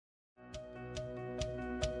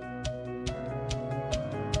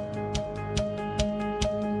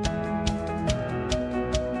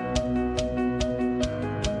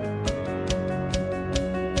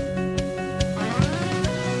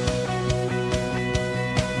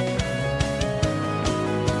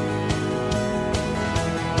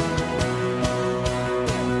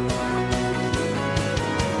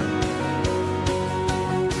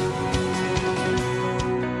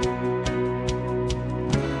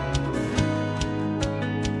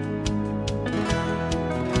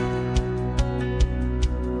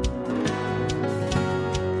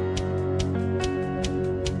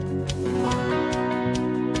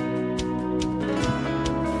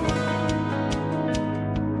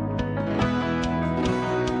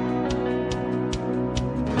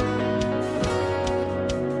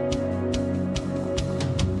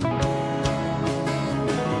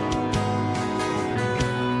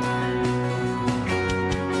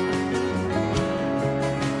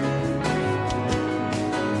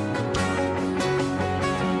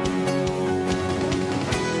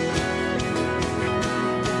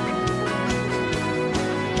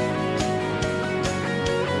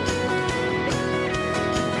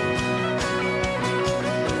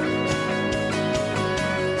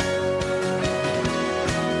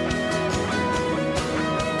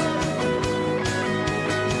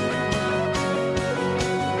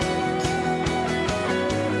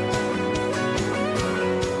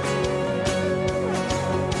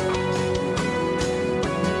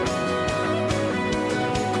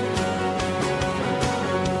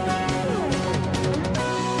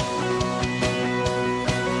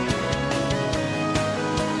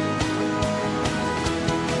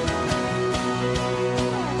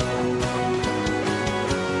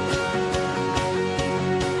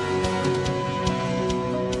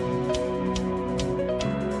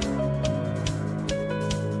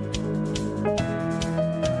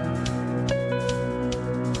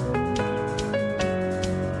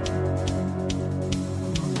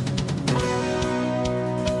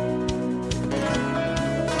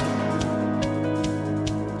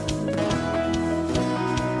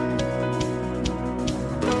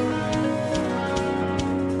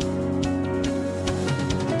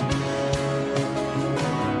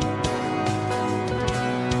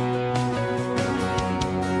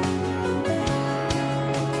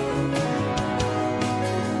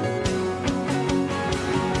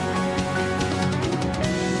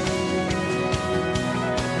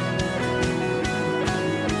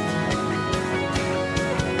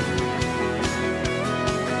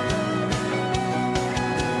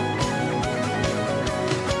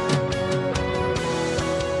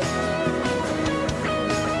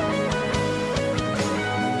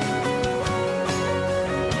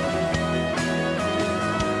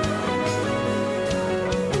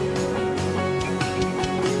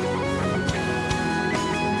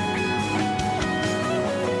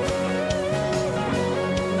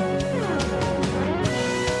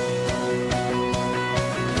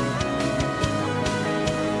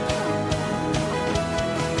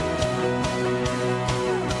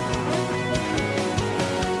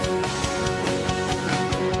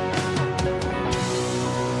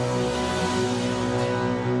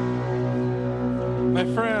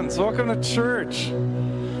friends. Welcome to church.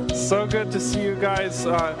 So good to see you guys.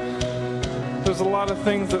 There's a lot of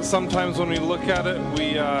things that sometimes when we look at it,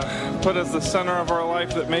 we put as the center of our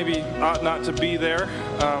life that maybe ought not to be there.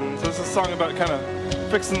 So this is a song about kind of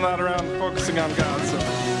fixing that around, focusing on God. So.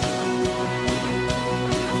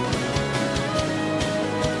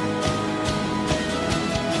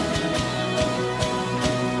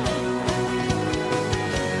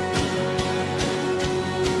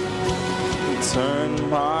 Turn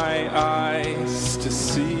my eyes to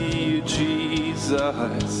see you,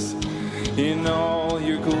 Jesus, in all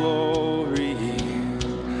your glory.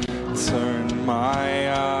 Turn my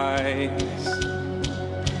eyes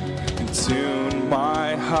and tune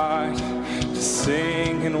my heart to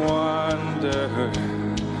sing and wonder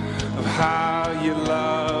of how you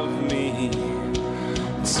love me.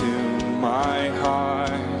 Tune my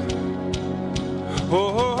heart.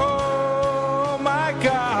 Oh, my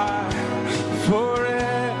God.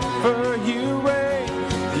 Forever you reign,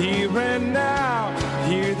 here and now,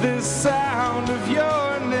 hear the sound of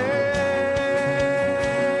your name.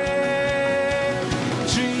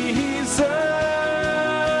 Jesus,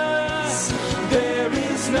 there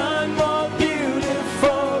is none more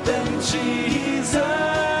beautiful than Jesus.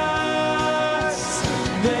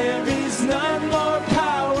 There is none more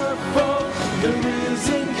powerful, the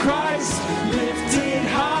risen Christ, lifted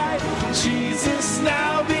high. Jesus,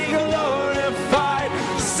 now be glorified.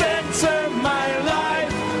 Center my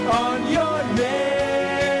life on your name.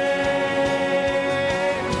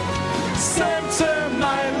 Center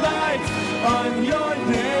my life on your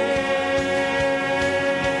name.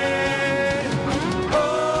 Oh,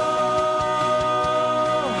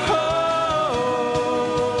 oh,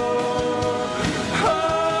 oh, oh,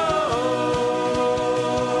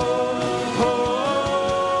 oh.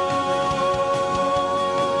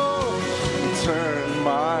 Turn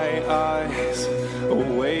my eyes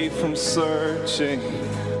away from searching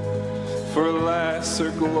for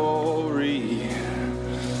lesser glory.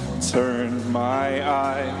 Turn my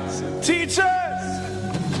eyes and teach us,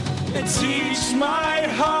 and teach my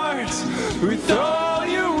heart with all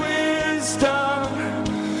your wisdom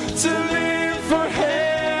to live for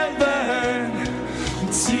heaven.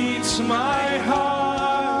 Teach my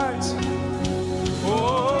heart,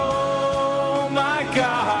 oh my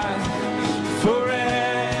God,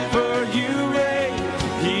 forever you reign,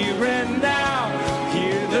 here and now,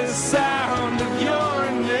 hear the sound of your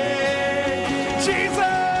name. Jesus,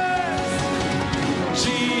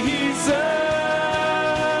 Jesus,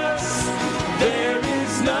 there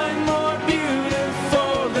is none more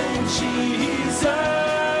beautiful than Jesus.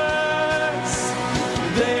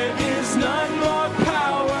 There is none more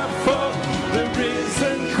powerful, the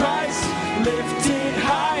risen Christ, lifted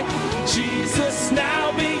high. Jesus,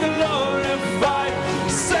 now be glorified.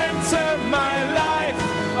 Center my life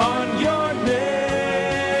on your name.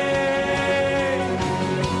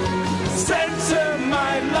 Center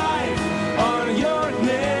my life on your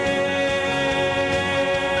name.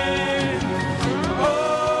 Oh,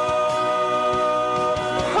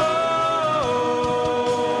 oh,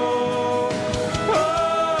 oh,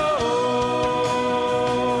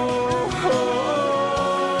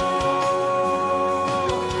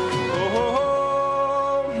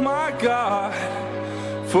 oh, my God,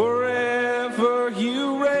 forever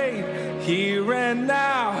you reign, here and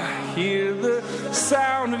now, hear the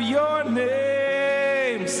sound of your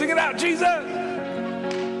name. Sing it out, Jesus.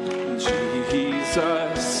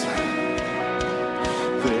 Jesus,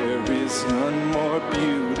 there is none more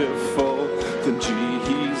beautiful than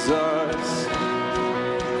Jesus.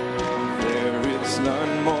 There is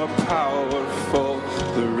none more powerful,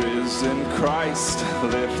 the risen Christ,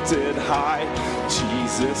 lifted high.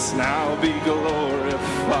 Jesus, now be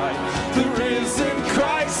glorified. The risen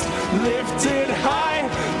Christ, lifted high.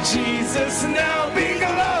 Jesus, now be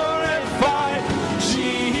glorified.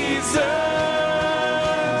 Jesus,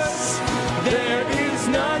 there is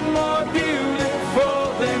none more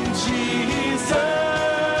beautiful than Jesus.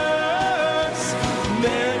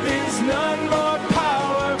 There is none more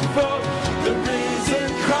powerful, the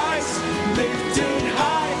risen Christ, lifted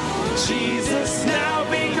high. Jesus, now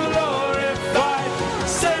be glorified.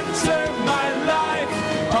 Center my life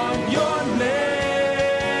on your name.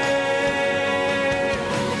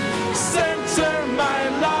 Center my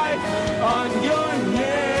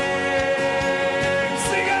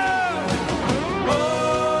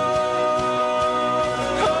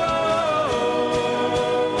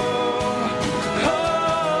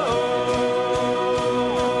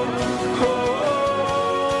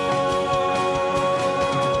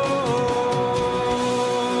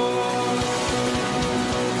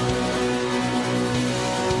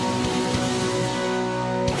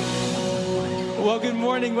Good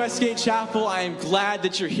morning, Westgate Chapel. I am glad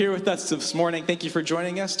that you're here with us this morning. Thank you for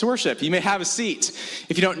joining us to worship. You may have a seat.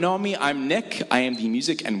 If you don't know me, I'm Nick. I am the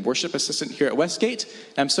music and worship assistant here at Westgate.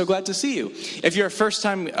 And I'm so glad to see you. If you're a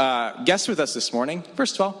first-time guest with us this morning,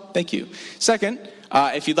 first of all, thank you. Second,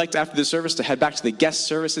 if you'd like to, after the service, to head back to the guest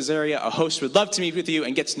services area, a host would love to meet with you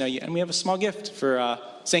and get to know you. And we have a small gift for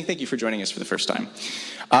saying thank you for joining us for the first time.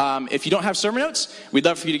 If you don't have sermon notes, we'd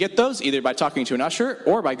love for you to get those either by talking to an usher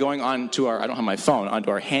or by going on to our, I don't have my phone, onto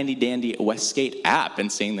our handy-dandy Westgate app and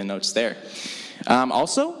seeing the notes there.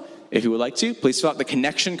 Also, if you would like to, please fill out the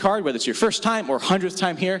connection card, whether it's your first time or 100th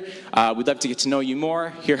time here. We'd love to get to know you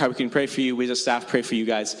more, hear how we can pray for you. We as a staff pray for you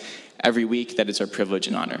guys every week. That is our privilege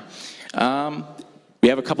and honor. We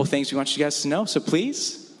have a couple things we want you guys to know, so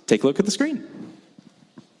please take a look at the screen.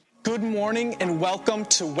 Good morning and welcome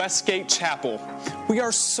to Westgate Chapel. We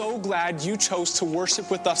are so glad you chose to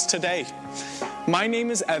worship with us today. My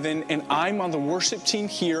name is Evan and I'm on the worship team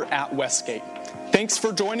here at Westgate. Thanks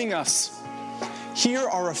for joining us. Here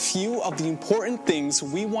are a few of the important things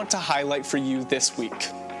we want to highlight for you this week.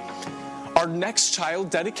 Our next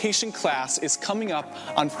child dedication class is coming up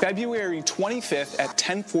on February 25th at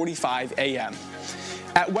 10:45 a.m.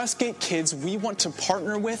 At Westgate Kids, we want to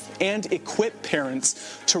partner with and equip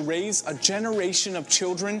parents to raise a generation of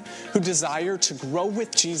children who desire to grow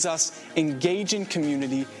with Jesus, engage in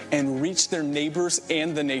community, and reach their neighbors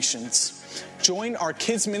and the nations. Join our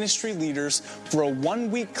kids ministry leaders for a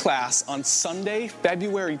one-week class on Sunday,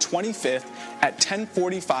 February 25th at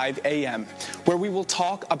 10:45 a.m., where we will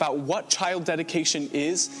talk about what child dedication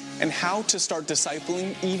is and how to start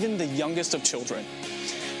discipling even the youngest of children.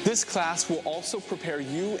 This class will also prepare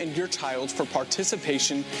you and your child for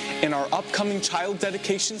participation in our upcoming child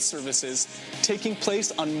dedication services taking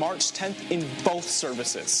place on March 10th in both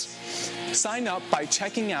services. Sign up by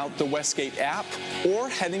checking out the Westgate app or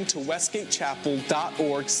heading to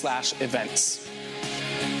westgatechapel.org/events.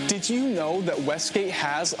 Did you know that Westgate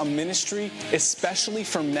has a ministry especially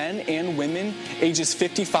for men and women ages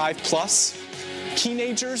 55 plus?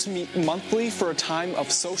 Teenagers meet monthly for a time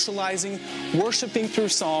of socializing, worshiping through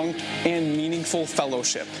song, and meaningful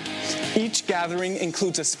fellowship. Each gathering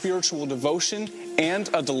includes a spiritual devotion and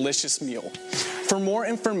a delicious meal. For more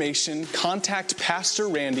information, contact Pastor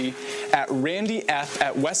Randy at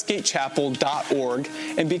randyf@westgatechapel.org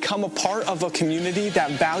and become a part of a community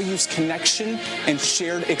that values connection and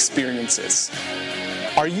shared experiences.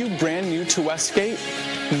 Are you brand new to Westgate?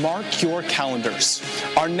 Mark your calendars.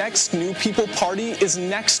 Our next New People Party is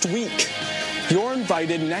next week. You're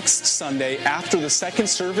invited next Sunday after the second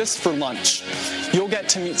service for lunch. You'll get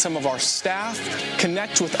to meet some of our staff,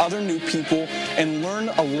 connect with other new people, and learn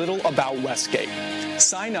a little about Westgate.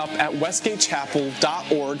 Sign up at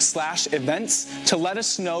westgatechapel.org/events to let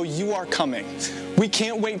us know you are coming. We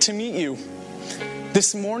can't wait to meet you.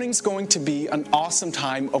 This morning's going to be an awesome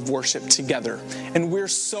time of worship together, and we're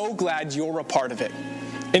so glad you're a part of it.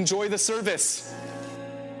 Enjoy the service.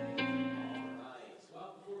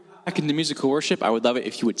 Back into musical worship, I would love it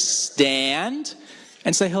if you would stand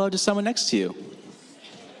and say hello to someone next to you.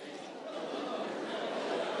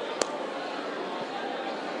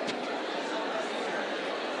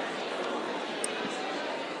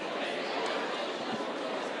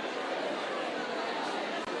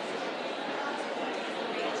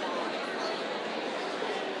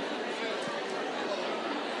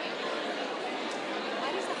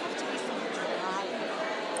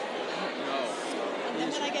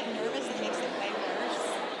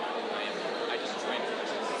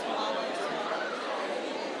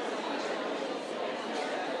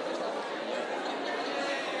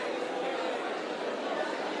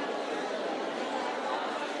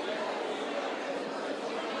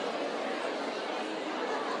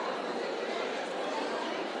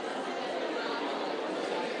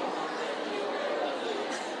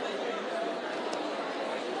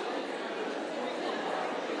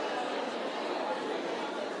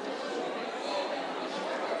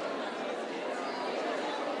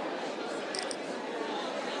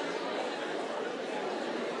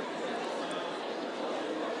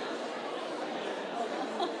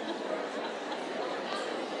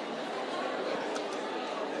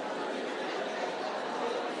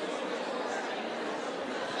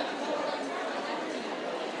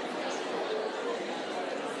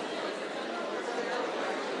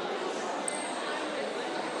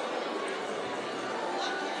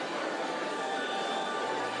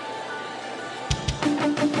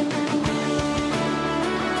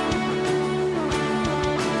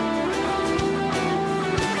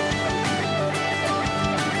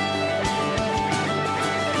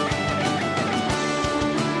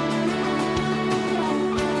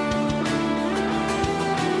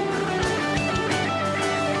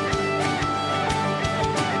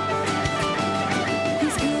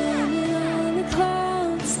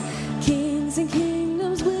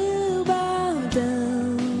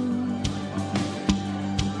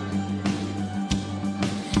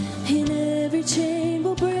 every chain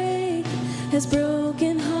will break, as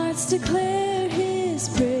broken hearts declare his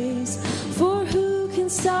praise. For who can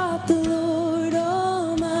stop the Lord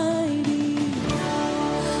Almighty?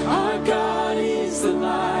 Our God is the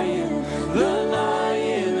Lion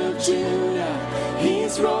of Judah.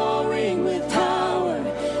 He's roaring with power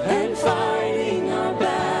and fighting our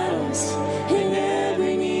battles, and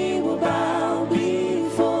every knee will bow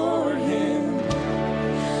before him.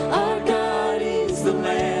 Our God is the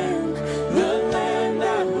Lamb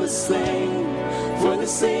that was slain for the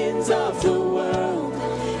sins of the world.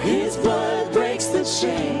 His blood breaks the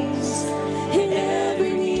chains, and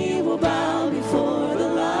every knee will bow before the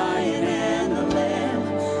Lion and the Lamb.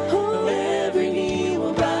 Oh, every knee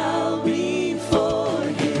will bow before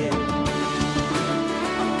him.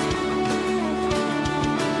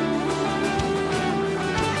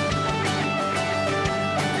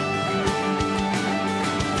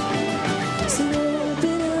 So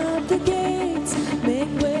open up the gates,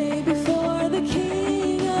 make way before the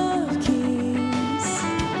King of Kings.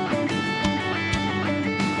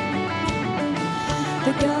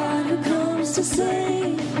 The God who comes to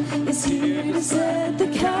save is here to set the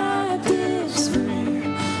captives free.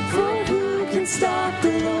 For who can stop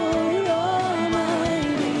the Lord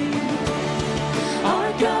Almighty?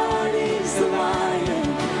 Our God is the Lion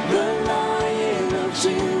of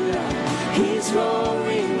Judah. He's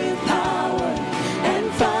roaring with power and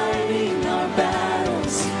fighting our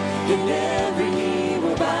battles, and every knee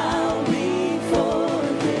will bow before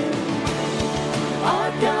him.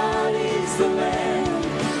 Our God is the Lamb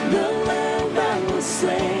that was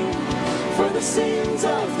slain for the sins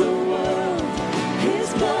of the world.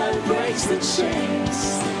 His blood breaks the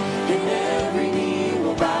chains, and every knee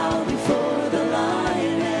will bow before the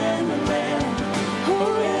Lion and the Lamb.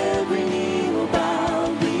 Oh, every knee will bow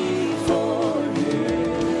before him.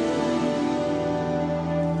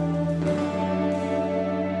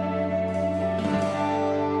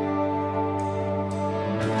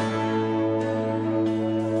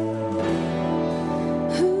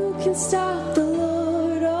 Who can stop the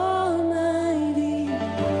Lord Almighty?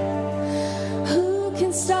 Who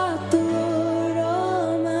can stop the Lord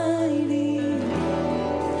Almighty?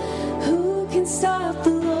 Who can stop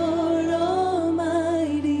the Lord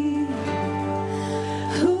Almighty?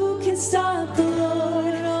 Who can stop the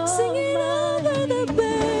Lord? Singing over the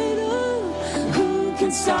battle. Who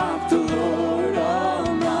can stop the Lord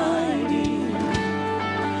Almighty?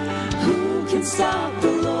 Who can stop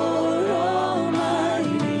the Lord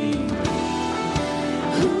Almighty?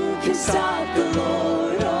 Who can stop the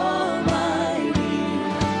Lord Almighty?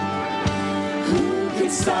 Who can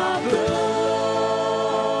stop the Lord?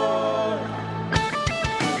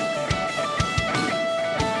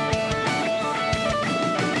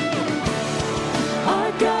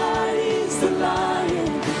 Our God is the Lion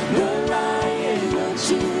of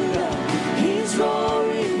Judah. He's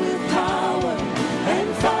roaring with power and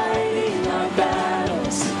fighting our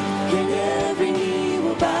battles, and every knee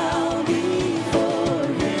will bow before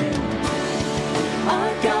him.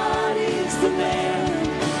 Our God is the Lamb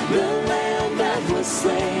that was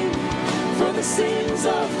slain for the sins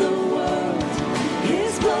of the world.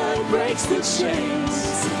 His blood breaks the chains,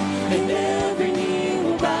 and every knee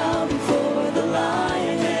will bow before the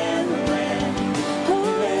Lion and the Lamb.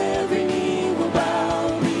 Oh, every knee will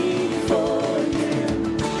bow before him.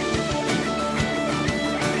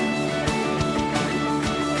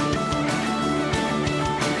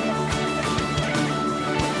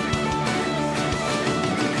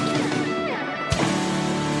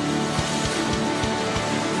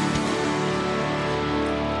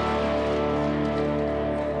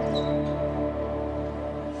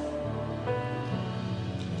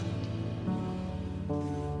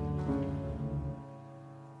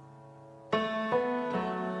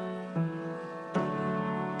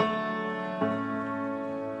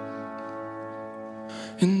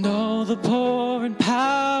 And all the poor and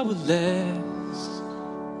powerless,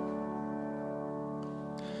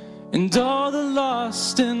 and all the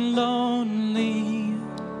lost and lonely,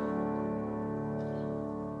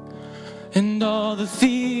 and all the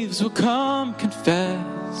thieves will come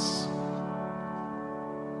confess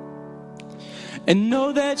and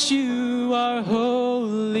know that you are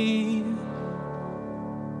holy,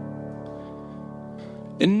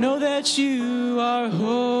 and know that you are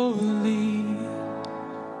holy.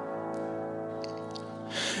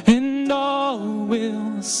 And all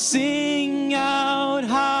will sing out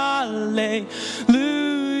hallelujah,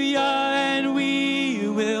 and we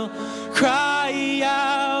will cry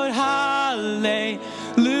out hallelujah.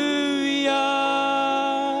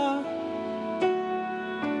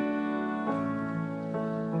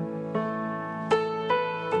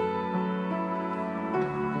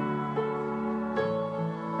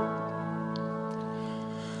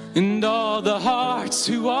 and all the hearts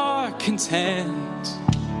who are content,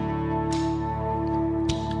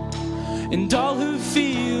 and all who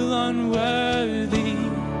feel unworthy,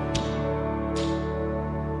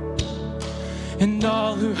 and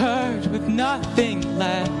all who hurt with nothing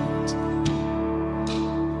left,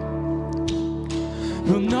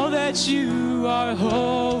 will know that you are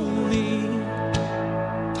holy,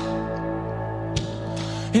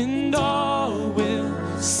 and all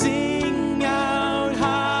will sing out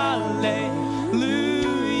hallelujah,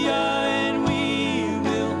 and we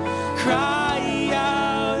will cry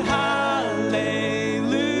out hallelujah,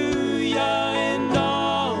 and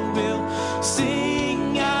all will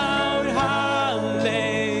sing out hallelujah,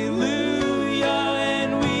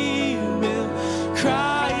 and we will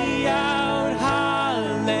cry out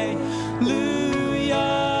hallelujah.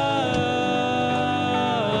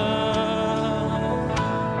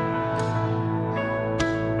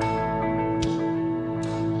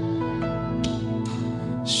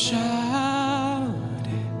 Shout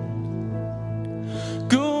it,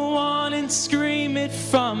 go on and scream it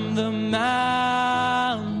from the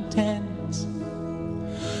mountains,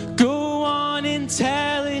 go on and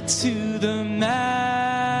tell it to the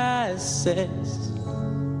masses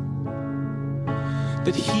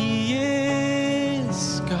that He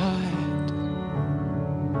is God.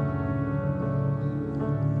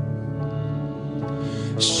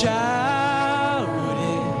 Shout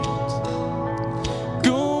it,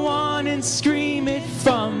 go on and scream it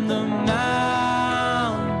from the mountains,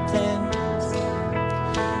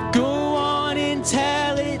 go on and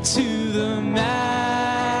tell it to the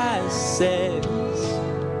masses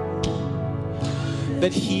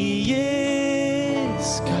that He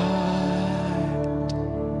is God.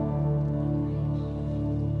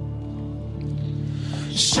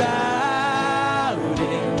 Shout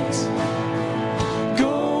it,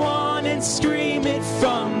 go on and scream it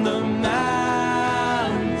from the mountains,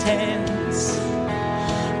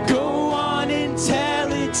 go on and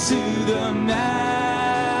tell it to the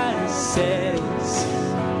masses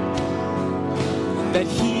that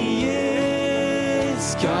He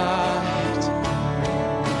is God.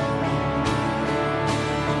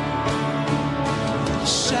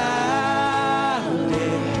 Shout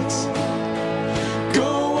it,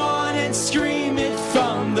 go on and scream it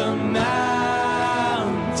from the mountains,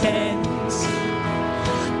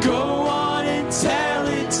 go on and tell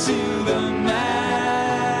it to the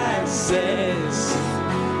masses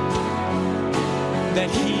that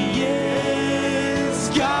He is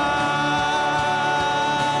God.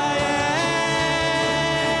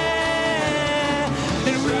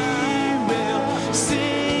 And we will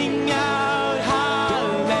sing out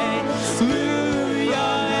hallelujah,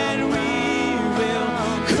 and we will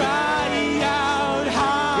cry out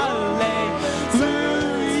hallelujah,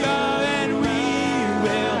 and we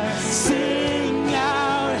will sing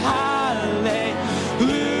out hallelujah,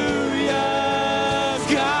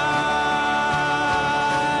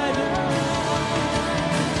 God.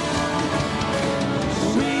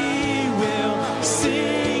 We will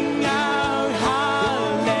sing out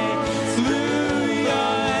hallelujah,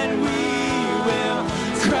 and we will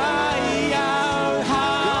cry out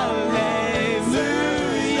hallelujah,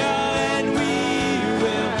 and we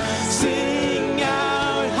will sing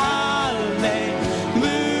out hallelujah,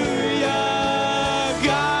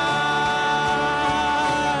 God.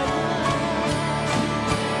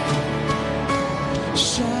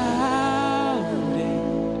 Shout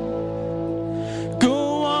it,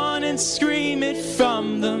 go on and scream it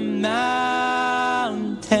from the mountains,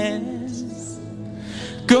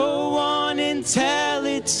 go on and tell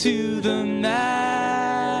it to the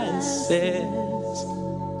masses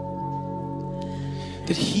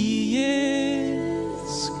that He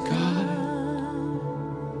is God.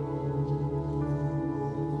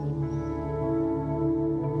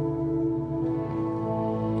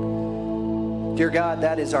 Dear God,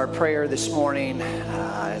 that is our prayer this morning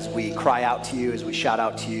as we cry out to you, as we shout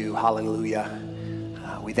out to you, hallelujah.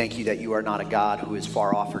 We thank you that you are not a God who is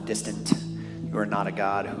far off or distant. You are not a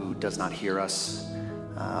God who does not hear us,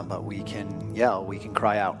 but we can yell, we can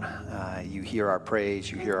cry out. You hear our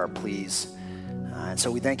praise, you hear our pleas, and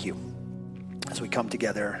so we thank you as we come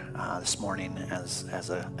together this morning as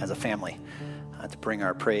a family to bring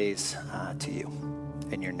our praise to you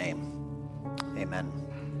in your name. Amen.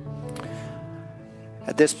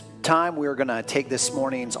 At this time, we're going to take this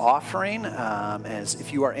morning's offering. As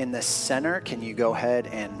if you are in the center, can you go ahead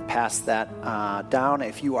and pass that down?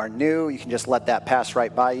 If you are new, you can just let that pass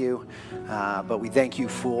right by you. But we thank you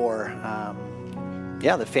for,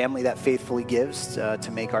 the family that faithfully gives to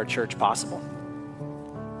make our church possible.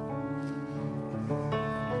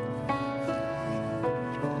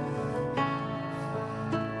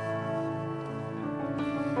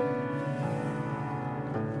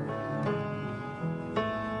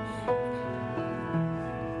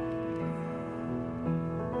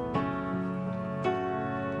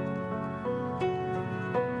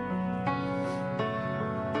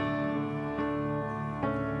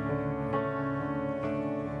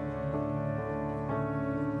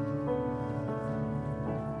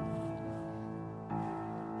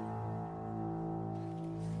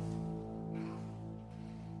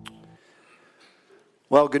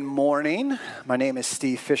 Well, good morning. My name is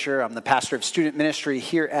Steve Fisher. I'm the pastor of student ministry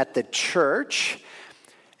here at the church.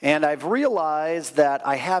 And I've realized that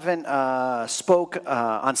I haven't spoke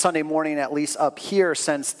on Sunday morning, at least up here,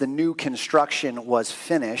 since the new construction was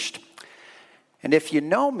finished. And if you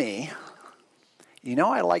know me, you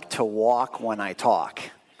know I like to walk when I talk.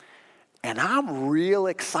 And I'm real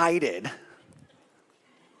excited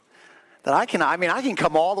that I can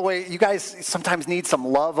come all the way. You guys sometimes need some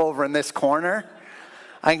love over in this corner.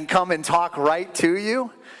 I can come and talk right to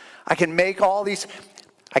you. I can make all these.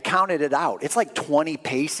 I counted it out. It's like 20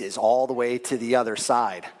 paces all the way to the other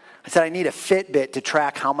side. I said I need a Fitbit to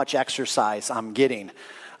track how much exercise I'm getting.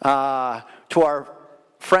 To our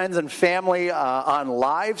friends and family on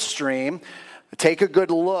live stream, take a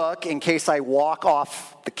good look in case I walk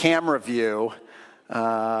off the camera view.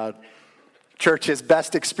 Church's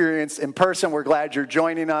best experience in person. We're glad you're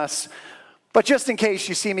joining us. But just in case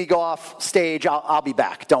you see me go off stage, I'll be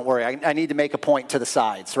back. Don't worry. I need to make a point to the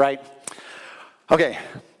sides, right? Okay,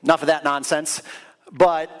 enough of that nonsense.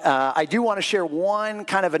 But I do want to share one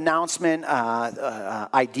kind of announcement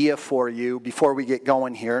idea for you before we get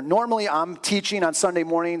going here. Normally, I'm teaching on Sunday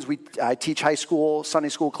mornings. I teach high school, Sunday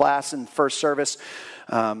school class in first service.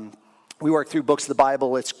 We work through books of the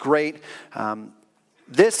Bible. It's great.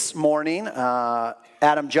 This morning,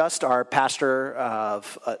 Adam Just, our pastor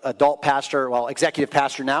of adult pastor, well, executive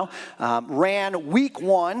pastor now, ran week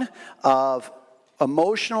 1 of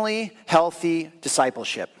emotionally healthy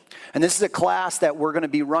discipleship. And this is a class that we're going to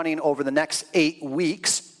be running over the next 8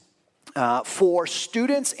 weeks for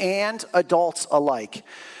students and adults alike.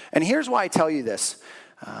 And here's why I tell you this.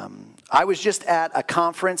 I was just at a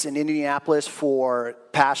conference in Indianapolis for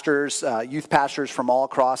pastors, youth pastors from all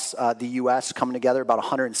across the U.S. coming together, about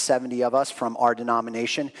 170 of us from our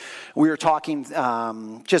denomination. We were talking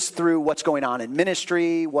just through what's going on in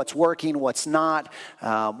ministry, what's working, what's not,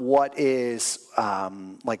 what is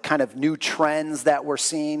like kind of new trends that we're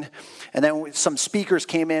seeing. And then some speakers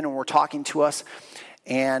came in and were talking to us.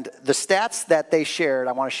 And the stats that they shared,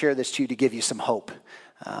 I want to share this to you to give you some hope.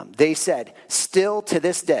 They said, still to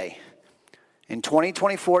this day, in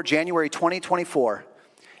 2024, January 2024,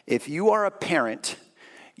 if you are a parent,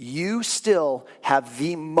 you still have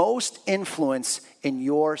the most influence in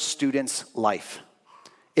your student's life.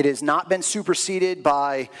 It has not been superseded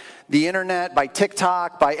by the internet, by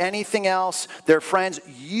TikTok, by anything else, their friends.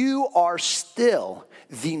 You are still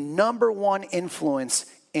the number one influence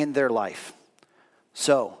in their life.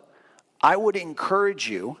 So, I would encourage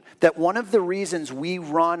you that one of the reasons we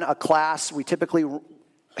run a class, we typically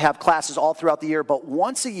have classes all throughout the year, but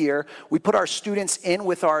once a year, we put our students in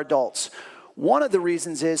with our adults. One of the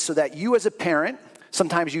reasons is so that you as a parent,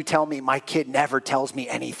 sometimes you tell me, my kid never tells me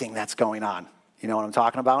anything that's going on. You know what I'm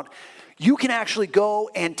talking about? You can actually go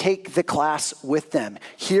and take the class with them,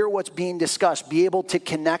 hear what's being discussed, be able to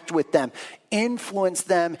connect with them, influence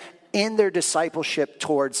them in their discipleship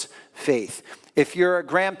towards faith. If you're a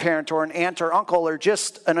grandparent or an aunt or uncle or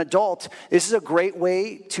just an adult, this is a great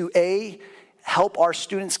way to help our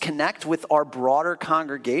students connect with our broader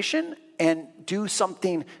congregation and do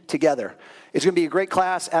something together. It's going to be a great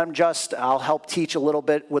class. Adam Just, I'll help teach a little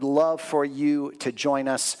bit. Would love for you to join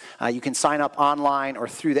us. You can sign up online or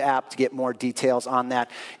through the app to get more details on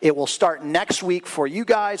that. It will start next week for you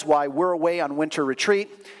guys while we're away on winter retreat.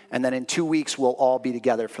 And then in 2 weeks, we'll all be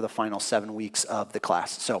together for the final 7 weeks of the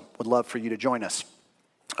class. So would love for you to join us.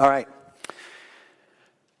 All right.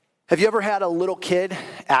 Have you ever had a little kid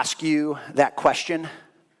ask you that question?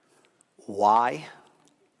 Why?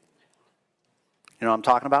 You know what I'm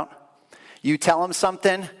talking about? You tell them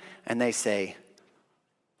something, and they say,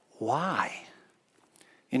 why?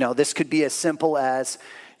 You know, this could be as simple as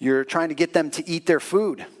you're trying to get them to eat their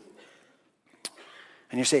food.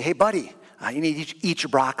 And you say, hey, buddy, you need to eat your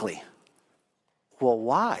broccoli. Well,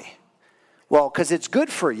 why? Well, because it's good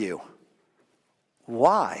for you.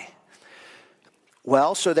 Why?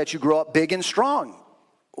 Well, so that you grow up big and strong.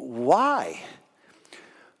 Why?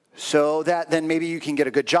 So that then maybe you can get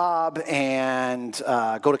a good job and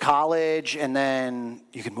go to college, and then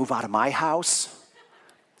you can move out of my house.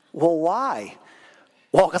 Well, why?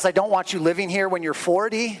 Well, because I don't want you living here when you're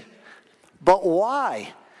 40. But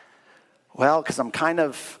why? Well, because I'm kind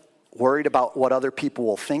of worried about what other people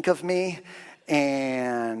will think of me,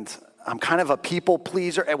 and I'm kind of a people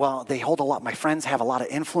pleaser. Well, they hold a lot. My friends have a lot of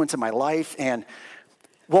influence in my life, and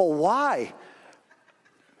well, why?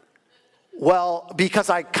 Well, because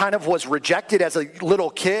I kind of was rejected as a little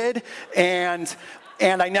kid, and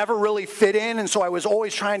I never really fit in, and so I was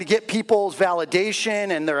always trying to get people's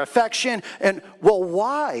validation and their affection. And well,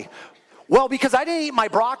 why? Well, because I didn't eat my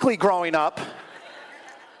broccoli growing up.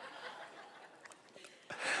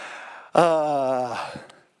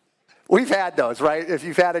 We've had those, right? If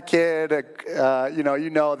you've had a kid, you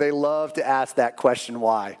know they love to ask that question,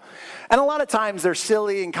 why? And a lot of times they're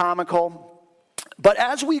silly and comical. But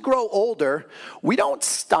as we grow older, we don't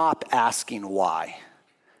stop asking why.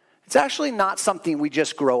 It's actually not something we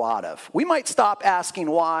just grow out of. We might stop asking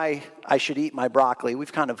why I should eat my broccoli.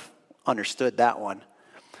 We've kind of understood that one.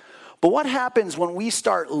 But what happens when we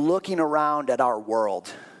start looking around at our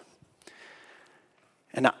world?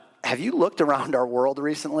 And have you looked around our world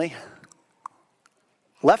recently?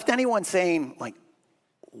 Left anyone saying, like,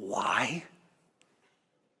 why?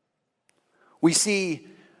 We see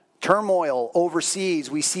turmoil overseas.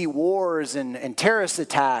 We see wars and terrorist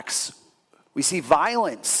attacks. We see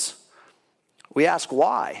violence. We ask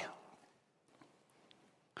why.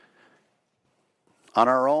 On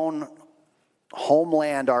our own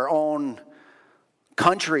homeland, our own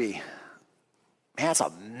country, man, it's a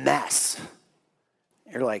mess.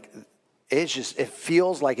 You're like, it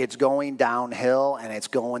feels like it's going downhill and it's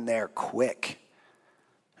going there quick.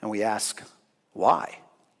 And we ask, why?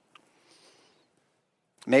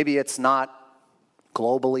 Maybe it's not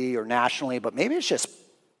globally or nationally, but maybe it's just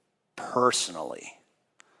personally.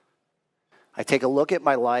 I take a look at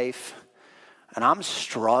my life and I'm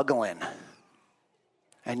struggling.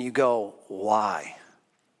 And you go, why?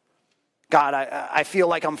 God, I feel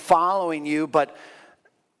like I'm following you, but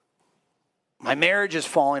my marriage is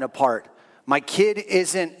falling apart. My kid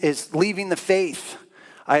is leaving the faith.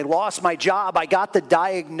 I lost my job. I got the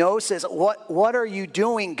diagnosis. What are you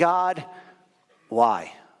doing, God?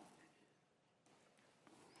 Why?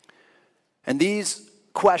 And these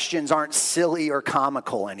questions aren't silly or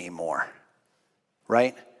comical anymore,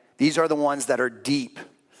 right? These are the ones that are deep,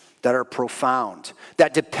 that are profound,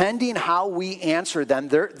 that depending how we answer them,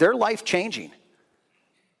 they're life-changing.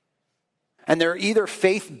 And they're either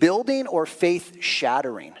faith-building or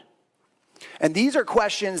faith-shattering. And these are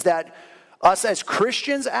questions that us as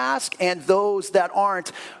Christians ask and those that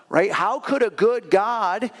aren't, right? How could a good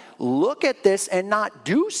God look at this and not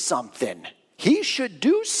do something? He should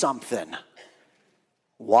do something.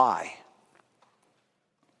 Why?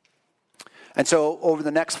 And so over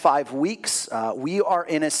the next 5 weeks, we are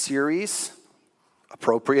in a series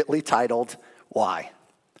appropriately titled, Why?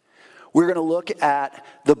 We're going to look at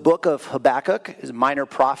the book of Habakkuk, is a minor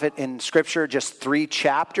prophet in Scripture, just 3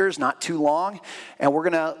 chapters, not too long. And we're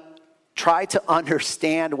going to try to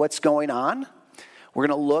understand what's going on. We're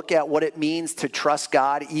going to look at what it means to trust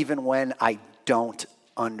God even when I don't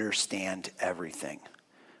understand everything,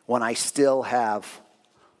 when I still have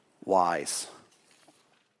whys.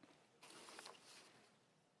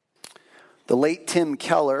 The late Tim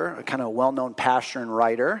Keller, a kind of well-known pastor and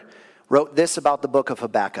writer, wrote this about the book of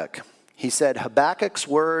Habakkuk. He said, Habakkuk's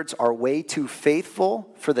words are way too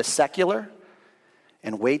faithful for the secular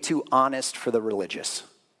and way too honest for the religious.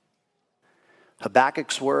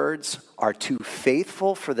 Habakkuk's words are too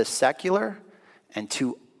faithful for the secular and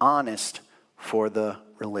too honest for the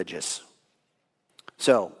religious.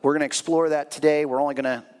 So we're going to explore that today. We're only going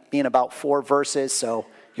to be in about 4 verses, so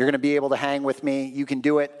you're going to be able to hang with me. You can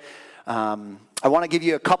do it. I want to give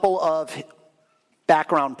you a couple of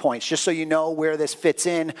background points, just so you know where this fits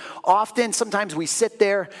in. Often, sometimes we sit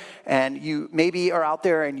there and you maybe are out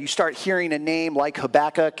there and you start hearing a name like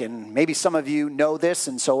Habakkuk, and maybe some of you know this,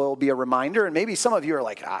 and so it'll be a reminder. And maybe some of you are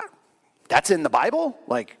like, that's in the Bible?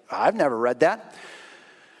 Like, I've never read that.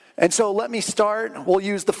 And so let me start. We'll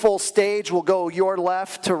use the full stage. We'll go your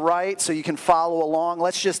left to right so you can follow along.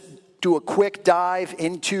 Let's just do a quick dive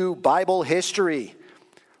into Bible history.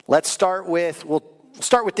 We'll start with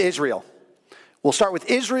Israel. We'll start with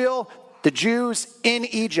Israel, the Jews in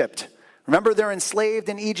Egypt. Remember, they're enslaved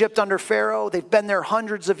in Egypt under Pharaoh. They've been there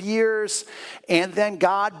hundreds of years. And then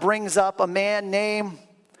God brings up a man named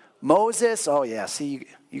Moses. Oh, yeah, see,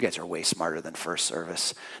 you guys are way smarter than first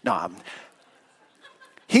service. No,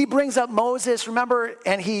 he brings up Moses, remember,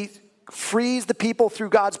 and he frees the people through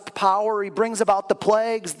God's power. He brings about the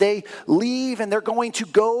plagues. They leave, and they're going to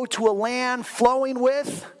go to a land flowing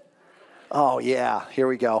with... Oh, yeah, here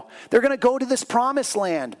we go. They're going to go to this promised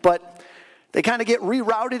land, but they kind of get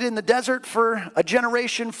rerouted in the desert for a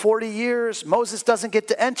generation, 40 years. Moses doesn't get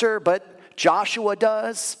to enter, but Joshua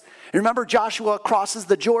does. And remember, Joshua crosses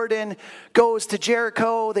the Jordan, goes to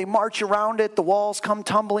Jericho. They march around it. The walls come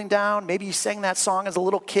tumbling down. Maybe you sang that song as a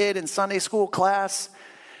little kid in Sunday school class.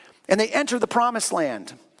 And they enter the promised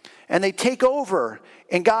land, and they take over,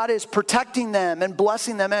 and God is protecting them and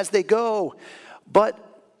blessing them as they go. But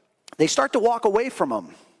they start to walk away from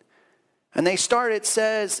him. And they start, it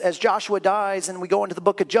says, as Joshua dies, and we go into the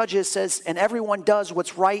book of Judges, it says, and everyone does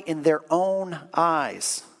what's right in their own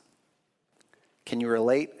eyes. Can you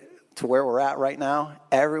relate? to where we're at right now,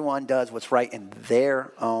 everyone does what's right in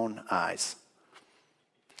their own eyes.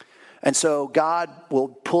 And so God will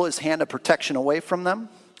pull his hand of protection away from them,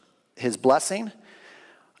 his blessing.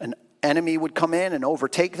 An enemy would come in and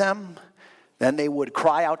overtake them. Then they would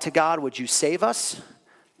cry out to God, would you save us?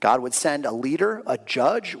 God would send a leader, a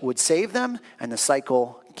judge would save them, and the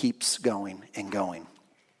cycle keeps going and going.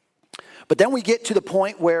 But then we get to the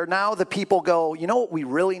point where now the people go, you know what we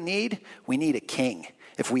really need? We need a king.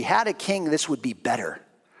 If we had a king, this would be better.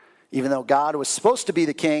 Even though God was supposed to be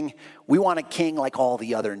the king, we want a king like all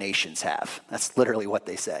the other nations have. That's literally what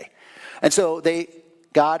they say. And so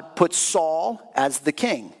God puts Saul as the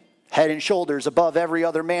king, head and shoulders above every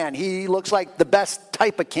other man. He looks like the best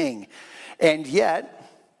type of king. And yet,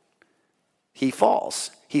 he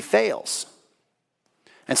falls. He fails.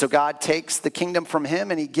 And so God takes the kingdom from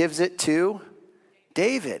him and he gives it to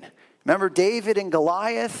David. Remember David and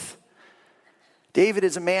Goliath? David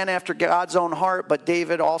is a man after God's own heart, but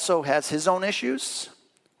David also has his own issues.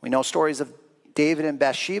 We know stories of David and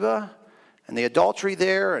Bathsheba and the adultery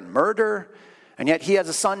there and murder. And yet he has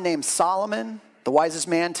a son named Solomon, the wisest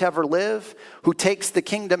man to ever live, who takes the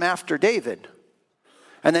kingdom after David.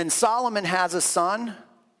 And then Solomon has a son,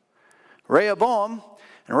 Rehoboam,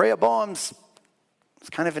 and Rehoboam's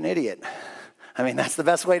kind of an idiot. I mean, that's the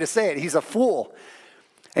best way to say it. He's a fool.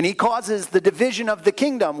 And he causes the division of the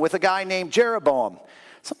kingdom with a guy named Jeroboam.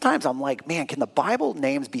 Sometimes I'm like, man, can the Bible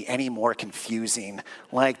names be any more confusing?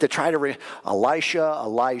 Like to try to, Elisha,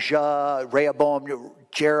 Elijah, Rehoboam,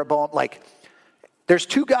 Jeroboam. Like, there's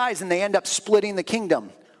two guys and they end up splitting the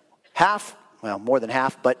kingdom. Half, well, more than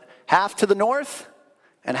half, but half to the north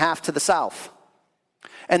and half to the south.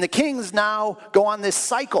 And the kings now go on this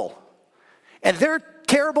cycle. And they're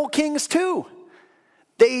terrible kings too.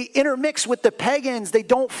 They intermix with the pagans. They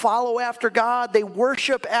don't follow after God. They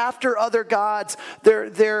worship after other gods.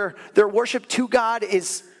 Their worship to God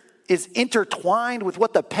is intertwined with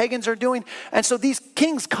what the pagans are doing. And so these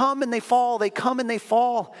kings come and they fall. They come and they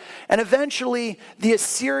fall. And eventually the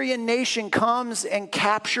Assyrian nation comes and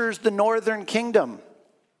captures the northern kingdom.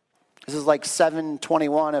 This is like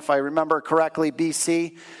 721, if I remember correctly,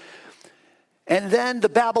 BC. And then the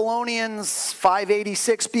Babylonians,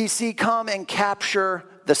 586 BC, come and capture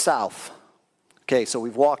the south. Okay, so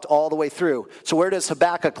we've walked all the way through. So where does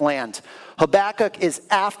Habakkuk land? Habakkuk is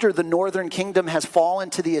after the northern kingdom has fallen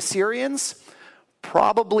to the Assyrians,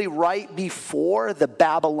 probably right before the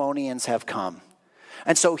Babylonians have come.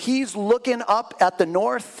 And so he's looking up at the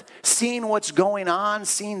north, seeing what's going on,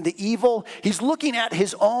 seeing the evil. He's looking at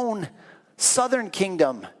his own southern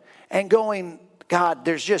kingdom and going, God,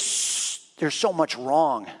 there's so much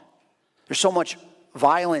wrong. There's so much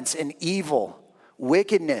violence and evil,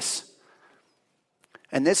 wickedness.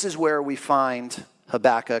 And this is where we find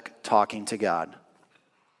Habakkuk talking to God.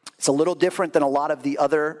 It's a little different than a lot of the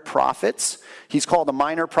other prophets. He's called a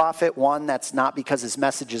minor prophet, one that's not because his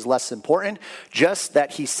message is less important, just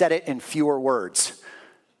that he said it in fewer words.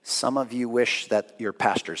 Some of you wish that your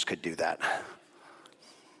pastors could do that.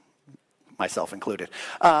 Myself included.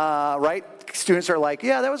 Right? Students are like,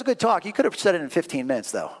 yeah, that was a good talk. You could have said it in 15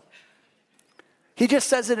 minutes, though. He just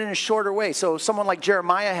says it in a shorter way. So someone like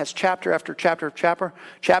Jeremiah has chapter after chapter after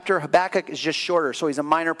chapter. Habakkuk is just shorter, so he's a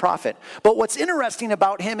minor prophet. But what's interesting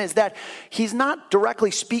about him is that he's not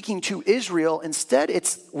directly speaking to Israel. Instead,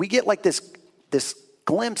 we get like this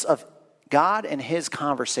glimpse of God and his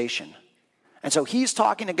conversation. And so he's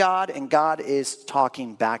talking to God, and God is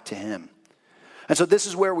talking back to him. And so this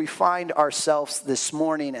is where we find ourselves this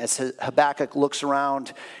morning as Habakkuk looks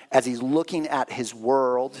around, as he's looking at his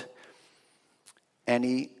world, and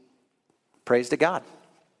he prays to God.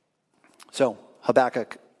 So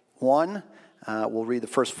Habakkuk 1, we'll read the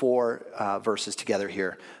first 4 verses together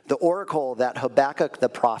here. The oracle that Habakkuk the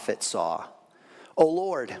prophet saw. O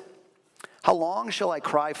Lord, how long shall I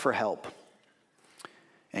cry for help,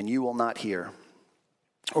 and you will not hear?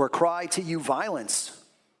 Or cry to you violence,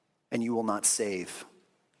 and you will not save?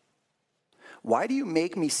 Why do you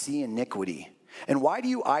make me see iniquity? And why do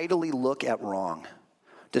you idly look at wrong?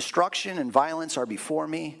 Destruction and violence are before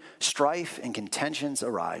me. Strife and contentions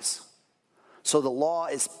arise. So the law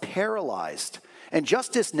is paralyzed, and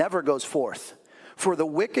justice never goes forth. For the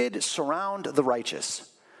wicked surround the righteous.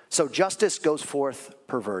 So justice goes forth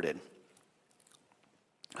perverted.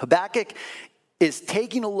 Habakkuk is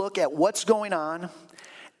taking a look at what's going on,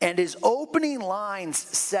 and his opening lines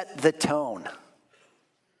set the tone.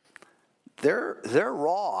 They're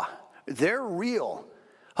raw. They're real.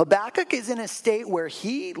 Habakkuk is in a state where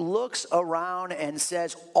he looks around and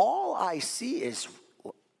says, all I see is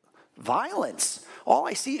violence. All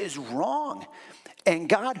I see is wrong. And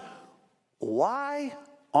God, why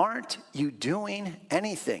aren't you doing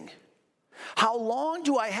anything? How long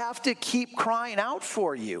do I have to keep crying out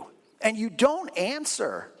for you and you don't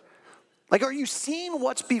answer? Like, are you seeing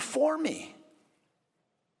what's before me?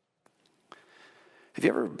 Have you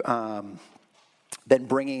ever been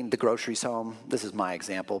bringing the groceries home? This is my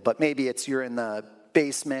example, but maybe it's you're in the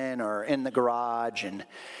basement or in the garage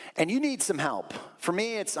and you need some help. For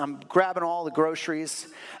me, it's I'm grabbing all the groceries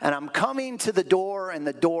and I'm coming to the door and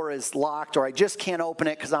the door is locked, or I just can't open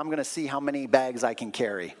it because I'm going to see how many bags I can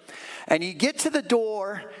carry. And you get to the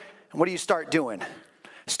door, and what do you start doing?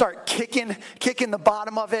 Start kicking the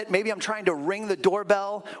bottom of it. Maybe I'm trying to ring the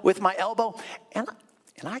doorbell with my elbow, and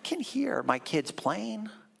I can hear my kids playing.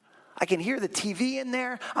 I can hear the TV in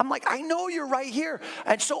there. I'm like, I know you're right here.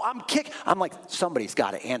 And so I'm like, somebody's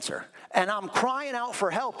got to answer. And I'm crying out for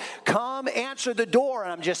help. Come answer the door.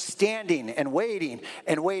 And I'm just standing and waiting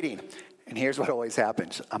and waiting. And here's what always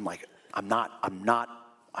happens. I'm like, I'm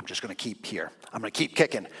just going to keep here. I'm going to keep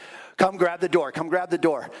kicking. Come grab the door. Come grab the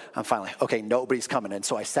door. I'm finally, okay, nobody's coming in.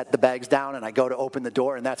 So I set the bags down and I go to open the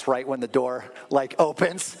door. And that's right when the door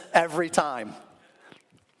opens every time.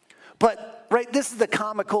 But, right, this is the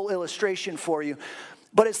comical illustration for you.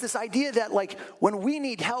 But it's this idea that, when we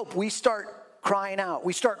need help, we start crying out.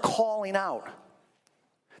 We start calling out.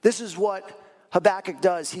 This is what Habakkuk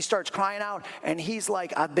does. He starts crying out, and he's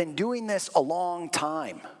like, I've been doing this a long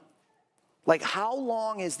time. Like, how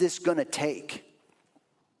long is this going to take?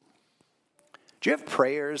 Do you have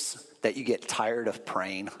prayers that you get tired of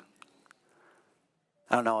praying?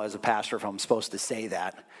 I don't know, as a pastor, if I'm supposed to say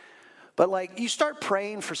that. But you start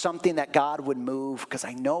praying for something that God would move, because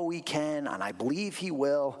I know he can, and I believe he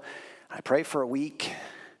will. I pray for a week,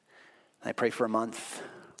 and I pray for a month,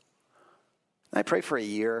 and I pray for a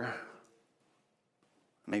year,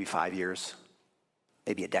 maybe 5 years,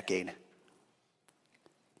 maybe a decade.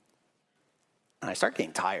 And I start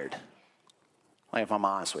getting tired. If I'm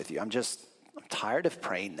honest with you, I'm tired of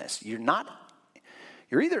praying this.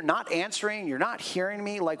 You're either not answering, you're not hearing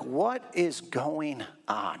me. What is going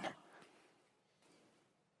on?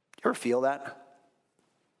 You ever feel that?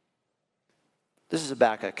 This is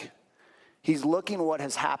Habakkuk. He's looking at what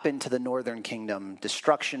has happened to the northern kingdom,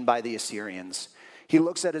 destruction by the Assyrians. He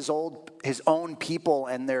looks at his own people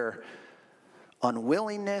and their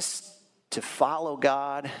unwillingness to follow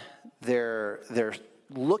God. They're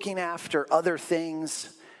looking after other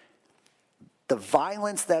things. The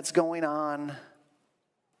violence that's going on,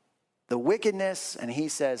 the wickedness, and he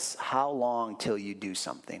says, how long till you do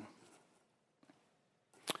something?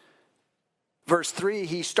 Verse 3,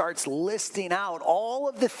 he starts listing out all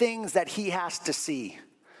of the things that he has to see.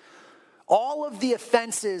 All of the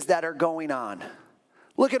offenses that are going on.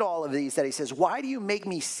 Look at all of these that he says, why do you make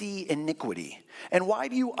me see iniquity? And why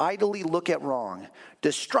do you idly look at wrong?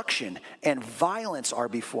 Destruction and violence are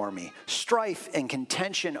before me. Strife and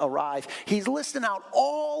contention arrive. He's listing out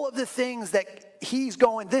all of the things that he's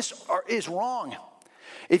going, is wrong.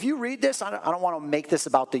 If you read this, I don't want to make this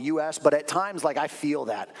about the U.S., but at times, I feel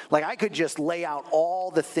that. I could just lay out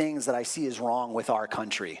all the things that I see is wrong with our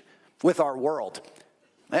country, with our world,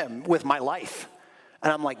 with my life.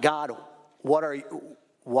 And I'm like, God,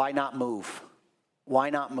 why not move? Why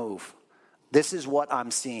not move? This is what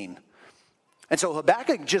I'm seeing. And so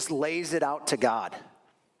Habakkuk just lays it out to God.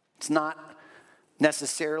 It's not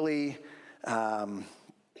necessarily, it's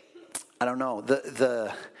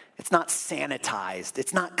not sanitized.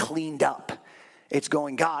 It's not cleaned up. It's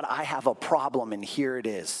going, God, I have a problem, and here it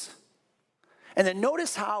is. And then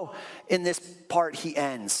notice how in this part he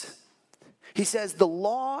ends. He says, the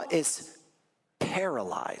law is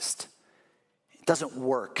paralyzed. It doesn't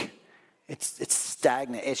work. It's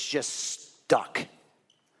stagnant. It's just stuck.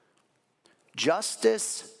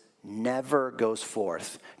 Justice never goes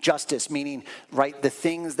forth. Justice meaning, right, the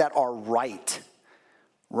things that are right.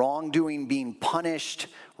 Wrongdoing being punished,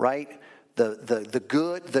 right? The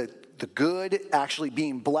good actually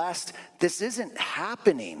being blessed. This isn't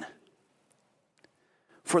happening.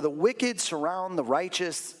 For the wicked surround the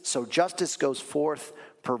righteous, so justice goes forth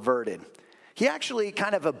perverted. He actually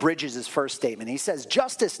kind of abridges his first statement. He says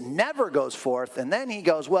justice never goes forth, and then he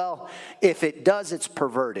goes, well, if it does, it's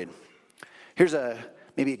perverted. Here's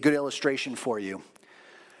maybe a good illustration for you.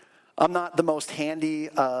 I'm not the most handy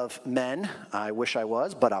of men. I wish I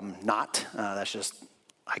was, but I'm not.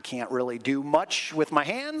 I can't really do much with my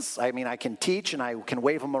hands. I mean, I can teach and I can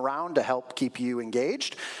wave them around to help keep you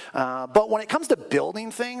engaged. But when it comes to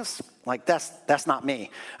building things, that's not me.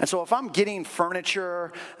 And so if I'm getting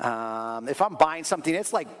furniture, if I'm buying something,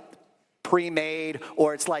 it's pre-made,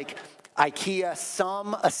 or it's IKEA,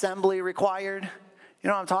 some assembly required. You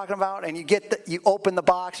know what I'm talking about? And you open the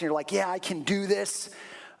box and you're like, yeah, I can do this.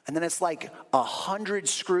 And then it's like 100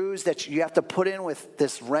 screws that you have to put in with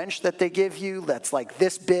this wrench that they give you that's like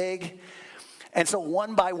this big. And so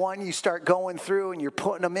one by one you start going through and you're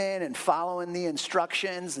putting them in and following the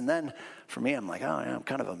instructions. And then for me, I'm like, oh, yeah, I'm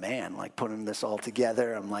kind of a man, like putting this all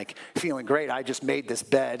together. I'm like feeling great. I just made this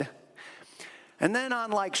bed. And then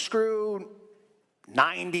on like screw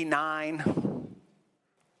 99,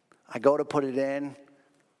 I go to put it in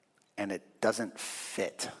and it doesn't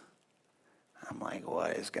fit. I'm like,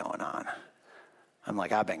 what is going on? I'm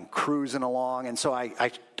like, I've been cruising along. And so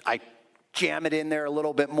I jam it in there a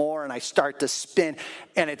little bit more and I start to spin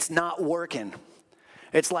and it's not working.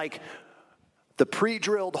 It's like the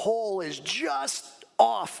pre-drilled hole is just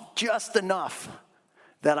off, just enough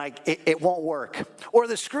that it won't work. Or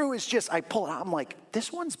the screw is just, I pull it out, I'm like,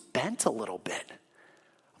 this one's bent a little bit.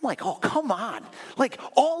 I'm like, oh, come on. Like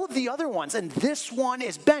all of the other ones, and this one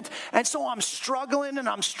is bent. And so I'm struggling and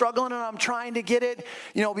I'm trying to get it.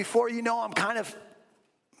 You know, before you know, I'm kind of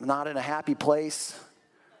not in a happy place.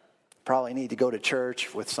 Probably need to go to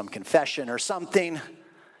church with some confession or something.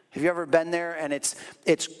 Have you ever been there? And it's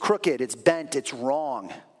crooked, it's bent, it's wrong.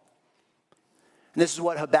 And this is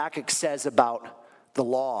what Habakkuk says about the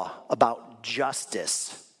law, about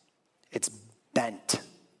justice. It's bent.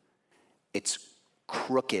 It's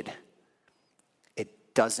crooked.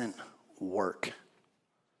 It doesn't work.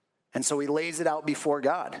 And so he lays it out before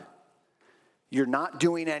God. You're not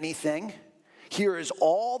doing anything. Here is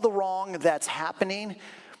all the wrong that's happening.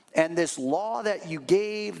 And this law that you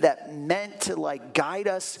gave that meant to like guide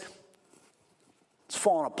us, it's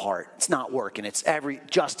falling apart. It's not working.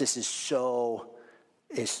 Justice is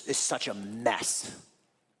such a mess.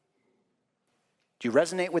 Do you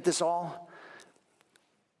resonate with this all?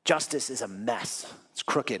 Justice is a mess. It's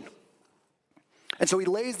crooked. And so he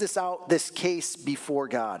lays this case before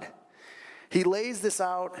God. He lays this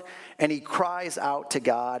out and he cries out to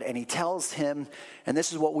God and he tells him, and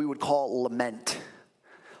this is what we would call lament.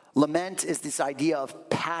 Lament is this idea of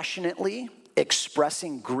passionately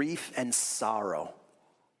expressing grief and sorrow.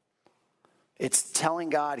 It's telling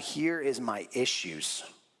God, here is my issues.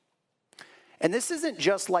 And this isn't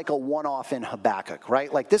just like a one-off in Habakkuk,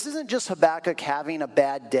 right? Like this isn't just Habakkuk having a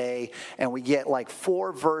bad day and we get like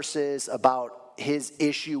 4 verses about his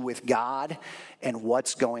issue with God and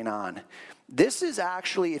what's going on. This is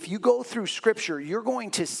actually, if you go through Scripture, you're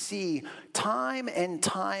going to see time and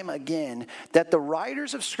time again that the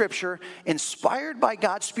writers of Scripture, inspired by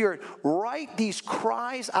God's Spirit, write these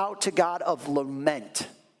cries out to God of lament.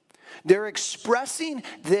 They're expressing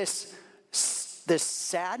this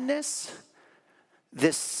sadness,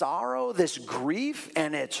 this sorrow, this grief,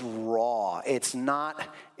 and it's raw. It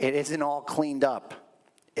isn't all cleaned up.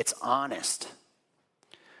 It's honest.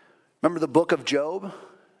 Remember the book of Job?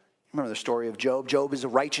 Remember the story of Job? Job is a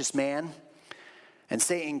righteous man, and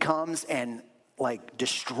Satan comes and like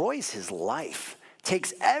destroys his life,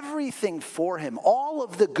 takes everything for him, all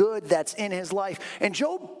of the good that's in his life. And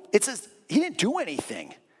Job, it says he didn't do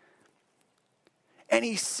anything. And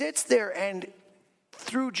he sits there and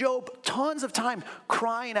through Job, tons of time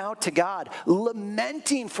crying out to God,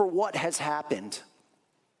 lamenting for what has happened.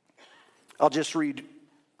 I'll just read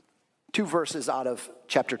 2 verses out of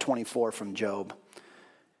chapter 24 from Job.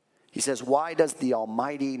 He says, why does the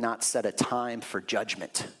Almighty not set a time for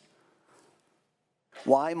judgment?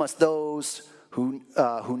 Why must those who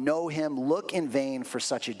know him look in vain for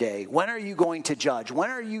such a day? When are you going to judge?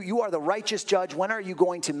 You are the righteous judge. When are you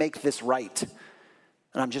going to make this right?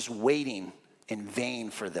 And I'm just waiting in vain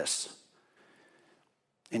for this.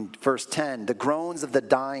 In verse 10, the groans of the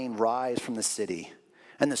dying rise from the city,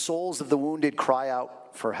 and the souls of the wounded cry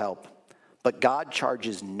out for help. But God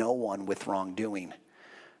charges no one with wrongdoing.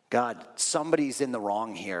 God, somebody's in the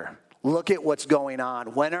wrong here. Look at what's going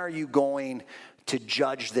on. When are you going to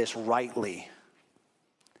judge this rightly?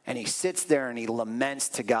 And he sits there and he laments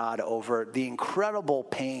to God over the incredible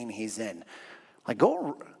pain he's in. Like,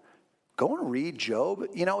 go and read Job.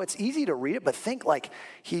 You know, it's easy to read it, but think like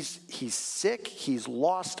he's sick, he's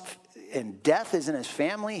lost, and death is in his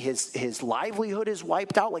family. His livelihood is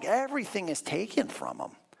wiped out. Like everything is taken from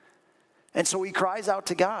him. And so he cries out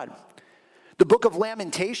to God. The book of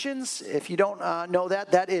Lamentations, if you don't know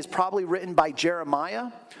that is probably written by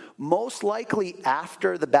Jeremiah, most likely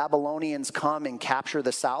after the Babylonians come and capture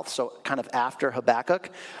the south, so kind of after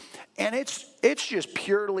Habakkuk. And it's just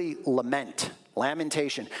purely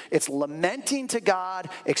lamentation. It's lamenting to God,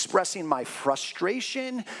 expressing my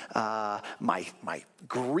frustration, my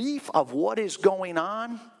grief of what is going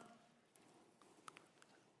on.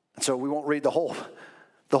 And so we won't read the whole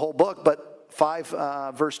book, but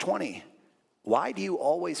 5 verse 20. Why do you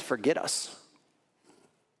always forget us?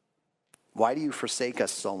 Why do you forsake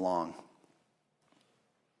us so long?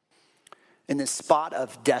 In this spot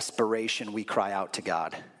of desperation, we cry out to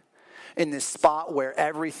God. In this spot where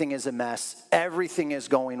everything is a mess, everything is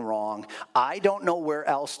going wrong, I don't know where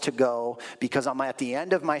else to go because I'm at the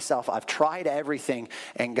end of myself. I've tried everything,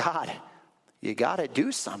 and God, you got to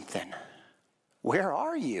do something. Where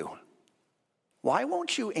are you? Why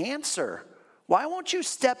won't you answer? Why won't you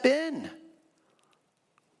step in?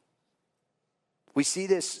 We see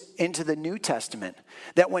this into the New Testament,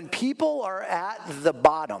 that when people are at the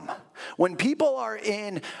bottom, when people are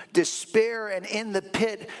in despair and in the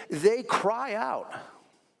pit, they cry out.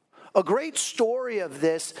 A great story of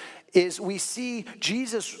this is we see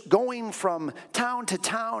Jesus going from town to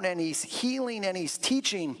town, and he's healing and he's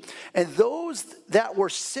teaching, and those that were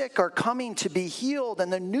sick are coming to be healed,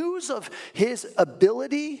 and the news of his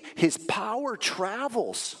ability, his power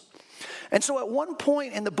travels. And so at one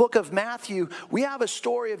point in the book of Matthew, we have a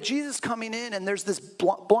story of Jesus coming in, and there's this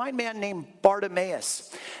blind man named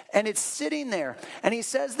Bartimaeus. And it's sitting there. And he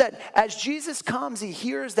says that as Jesus comes, he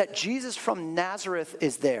hears that Jesus from Nazareth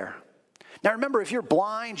is there. Now remember, if you're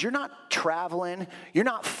blind, you're not traveling. You're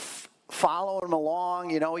not following him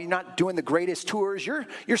along. You're not doing the greatest tours.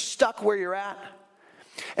 You're stuck where you're at.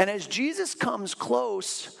 And as Jesus comes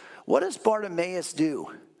close, what does Bartimaeus do?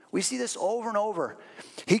 We see this over and over.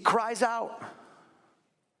 He cries out,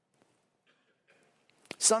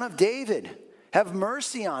 "Son of David, have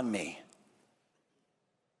mercy on me.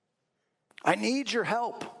 I need your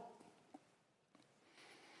help."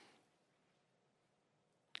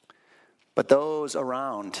 But those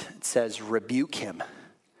around, it says, rebuke him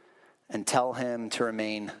and tell him to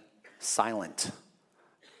remain silent.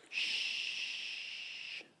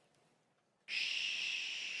 Shh.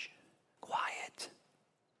 Shh. Quiet.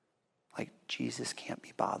 Like Jesus can't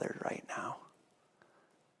be bothered right now.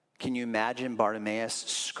 Can you imagine Bartimaeus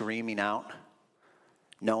screaming out,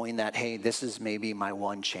 knowing that, hey, this is maybe my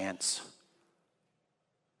one chance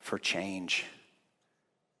for change.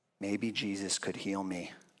 Maybe Jesus could heal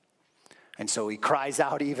me. And so he cries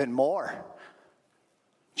out even more.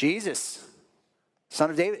 Jesus, Son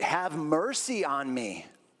of David, have mercy on me.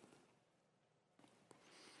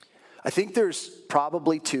 I think there's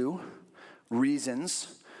probably two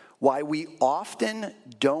reasons why we often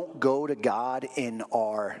don't go to God in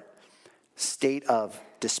our state of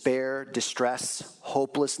despair, distress,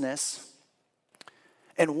 hopelessness.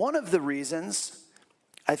 And one of the reasons,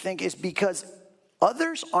 I think, is because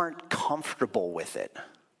others aren't comfortable with it.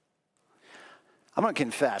 I'm going to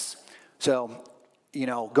confess. So,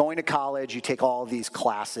 going to college, you take all of these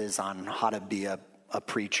classes on how to be a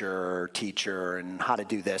preacher or teacher and how to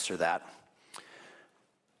do this or that.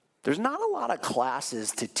 There's not a lot of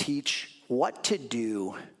classes to teach what to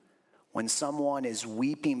do when someone is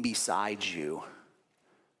weeping beside you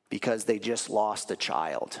because they just lost a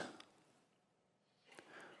child.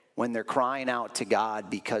 When they're crying out to God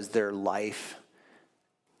because their life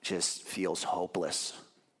just feels hopeless.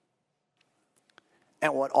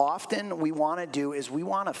 And what often we want to do is we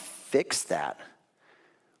want to fix that.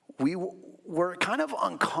 We're kind of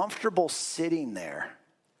uncomfortable sitting there.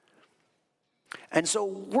 And so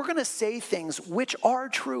we're going to say things which are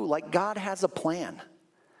true, like God has a plan.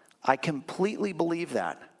 I completely believe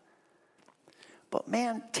that. But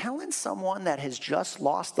man, telling someone that has just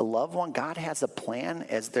lost a loved one, God has a plan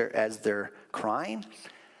as they're crying,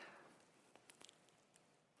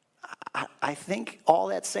 I think all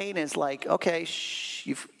that's saying is like, okay,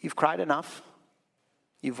 you've cried enough.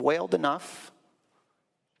 You've wailed enough.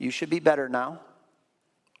 You should be better now.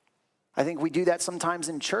 I think we do that sometimes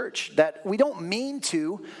in church, that we don't mean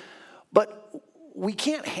to, but we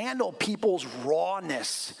can't handle people's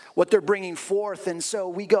rawness, what they're bringing forth, and so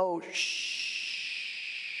we go,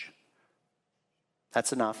 shh,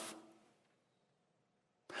 that's enough.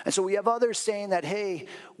 And so we have others saying that, hey,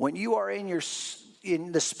 when you are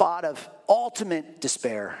in the spot of ultimate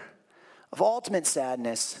despair, of ultimate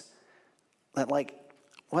sadness, that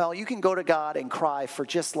you can go to God and cry for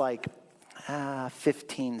just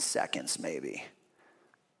 15 seconds maybe.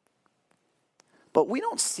 But we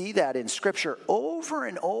don't see that in Scripture. Over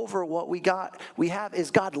and over, what we have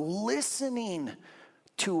is God listening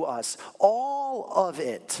to us, all of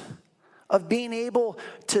it, of being able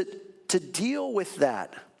to deal with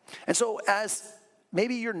that. And so as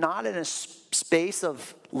maybe you're not in a space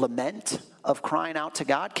of lament, of crying out to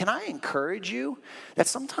God, can I encourage you that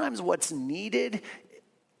sometimes what's needed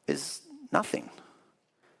is nothing.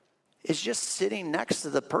 It's just sitting next to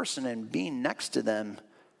the person and being next to them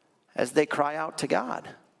as they cry out to God.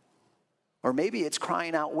 Or maybe it's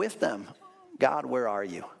crying out with them, God, where are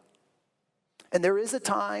you? And there is a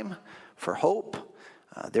time for hope.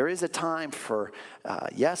 There is a time for,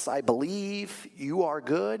 yes, I believe you are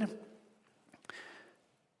good.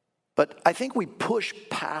 But I think we push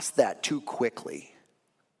past that too quickly.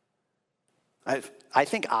 I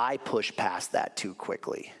think I push past that too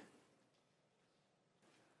quickly.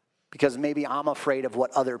 Because maybe I'm afraid of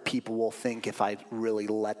what other people will think if I really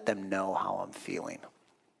let them know how I'm feeling.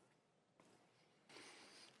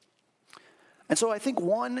 And so I think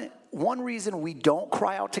one reason we don't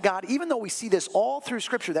cry out to God, even though we see this all through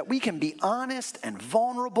Scripture, that we can be honest and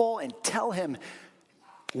vulnerable and tell him,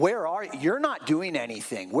 where are you? You're not doing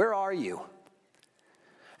anything. Where are you?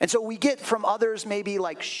 And so we get from others maybe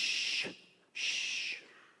like, shh, shh.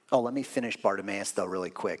 Oh, let me finish Bartimaeus though really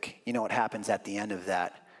quick. You know what happens at the end of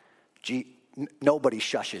that? Nobody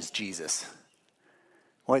shushes Jesus.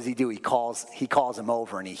 What does he do? He calls him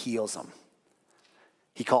over and he heals him.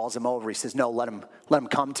 He calls him over. He says, no, let him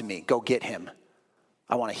come to me. Go get him.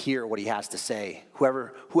 I want to hear what he has to say.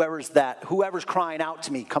 Whoever's crying out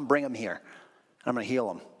to me, come bring him here. I'm going to heal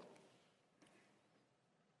him.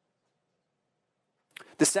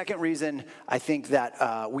 The second reason I think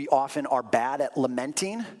that we often are bad at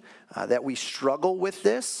lamenting, that we struggle with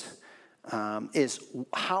this, is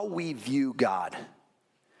how we view God.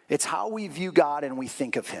 It's how we view God and we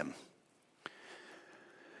think of him.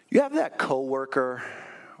 You have that coworker,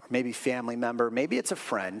 or maybe family member, maybe it's a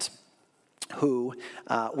friend, who,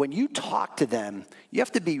 when you talk to them, you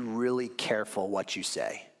have to be really careful what you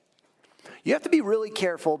say. You have to be really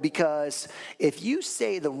careful because if you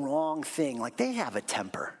say the wrong thing, like they have a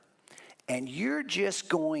temper, and you're just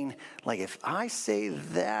going, like if I say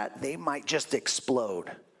that, they might just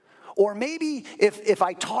explode. Or maybe if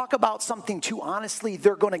I talk about something too honestly,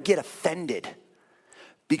 they're going to get offended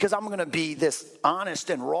because I'm going to be this honest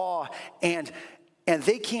and raw, and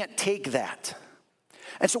they can't take that.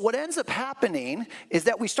 And so what ends up happening is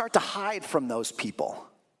that we start to hide from those people.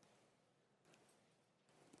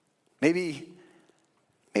 Maybe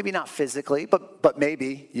not physically, but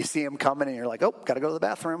maybe you see them coming and you're like, oh, got to go to the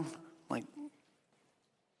bathroom. But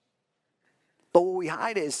what we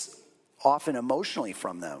hide is often emotionally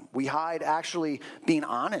from them. We hide actually being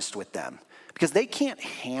honest with them because they can't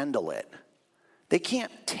handle it. They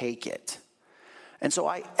can't take it. And so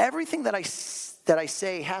everything that I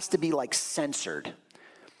say has to be like censored.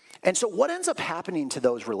 And so what ends up happening to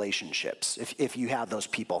those relationships, if you have those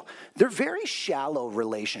people, they're very shallow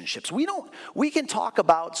relationships. We can talk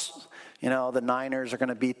about, the Niners are going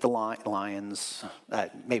to beat the Lions,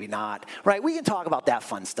 maybe not, right? We can talk about that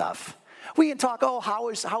fun stuff. We can talk, how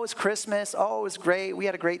was Christmas? Oh, it was great. We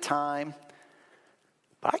had a great time.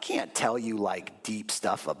 But I can't tell you like deep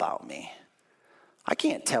stuff about me. I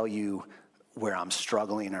can't tell you where I'm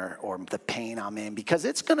struggling or the pain I'm in because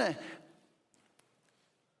it's going to,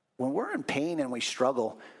 when we're in pain and we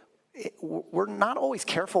struggle, we're not always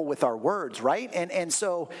careful with our words, right? And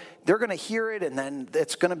so they're going to hear it and then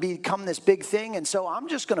it's going to become this big thing. And so I'm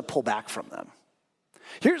just going to pull back from them.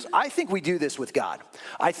 I think we do this with God.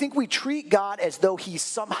 I think we treat God as though he's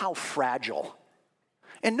somehow fragile.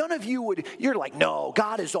 And none of you're like, no,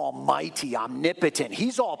 God is almighty, omnipotent.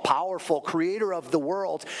 He's all powerful, creator of the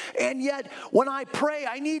world. And yet when I pray,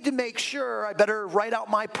 I need to make sure I better write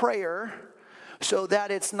out my prayer so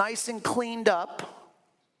that it's nice and cleaned up,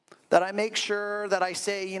 that I make sure that I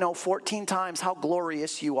say, 14 times how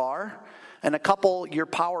glorious you are, and a couple, you're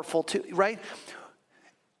powerful too, right?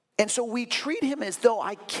 And so we treat him as though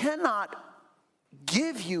I cannot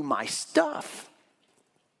give you my stuff.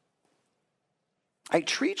 I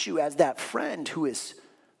treat you as that friend who is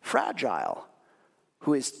fragile,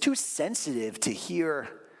 who is too sensitive to hear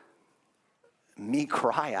me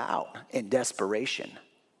cry out in desperation.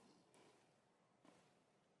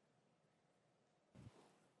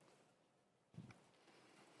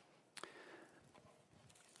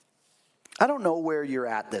 I don't know where you're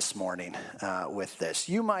at this morning with this.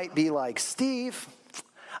 You might be like, Steve,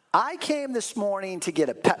 I came this morning to get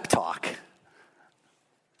a pep talk.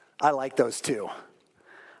 I like those too.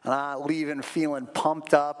 And I'm leaving feeling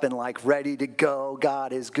pumped up and like ready to go.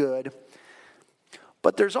 God is good.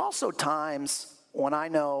 But there's also times when I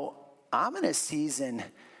know I'm in a season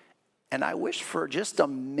and I wish for just a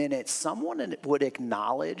minute someone would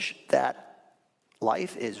acknowledge that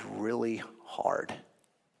life is really hard.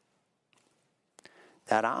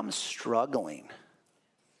 That I'm struggling,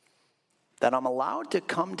 that I'm allowed to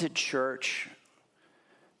come to church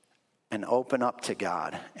and open up to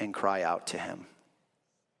God and cry out to him.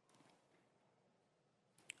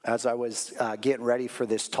 As I was getting ready for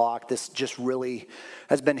this talk, this just really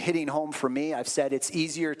has been hitting home for me. I've said it's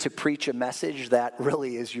easier to preach a message that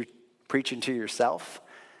really is you're preaching to yourself.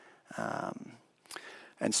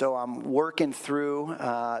 And so I'm working through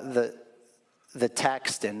the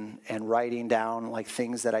text and writing down like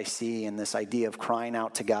things that I see and this idea of crying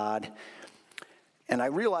out to God. And I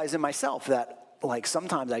realize in myself that like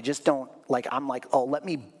sometimes I just don't, like I'm like, oh, let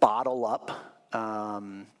me bottle up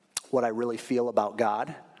what I really feel about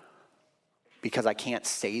God because I can't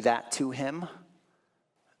say that to him.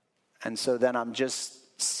 And so then I'm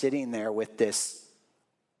just sitting there with this,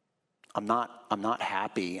 I'm not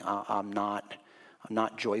happy, I'm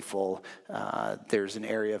not joyful. There's an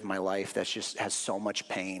area of my life that just has so much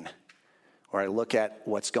pain where I look at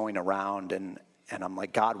what's going around and I'm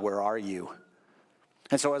like, God, where are you?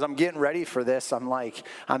 And so as I'm getting ready for this,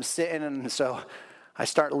 I'm sitting, and so I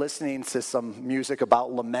start listening to some music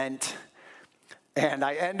about lament, and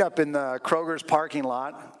I end up in the Kroger's parking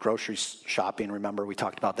lot, grocery shopping. Remember, we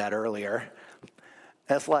talked about that earlier.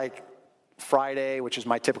 That's like Friday, which is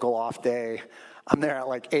my typical off day. I'm there at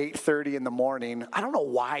like 8:30 in the morning. I don't know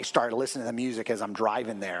why I started listening to the music as I'm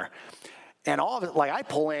driving there. And all of it, like I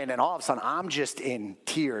pull in and all of a sudden I'm just in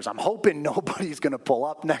tears. I'm hoping nobody's going to pull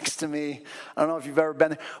up next to me. I don't know if you've ever been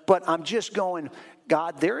there, but I'm just going,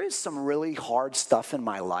 God, there is some really hard stuff in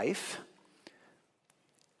my life,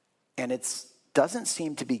 and it doesn't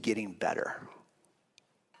seem to be getting better.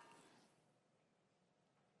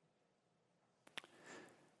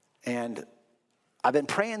 And I've been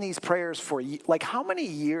praying these prayers for, like, how many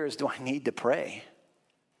years do I need to pray?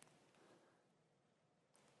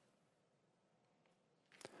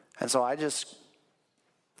 And so I just,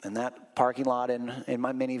 in that parking lot in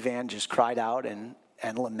my minivan, just cried out and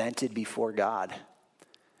lamented before God.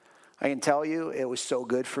 I can tell you, it was so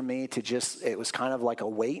good for me to just, it was kind of like a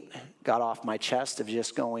weight got off my chest of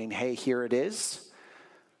just going, hey, here it is.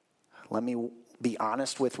 Let me be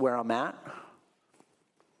honest with where I'm at.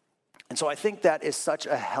 And so I think that is such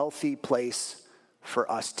a healthy place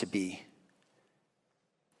for us to be,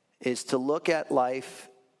 is to look at life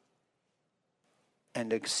and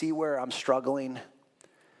to see where I'm struggling,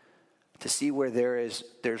 to see where there's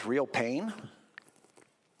real pain.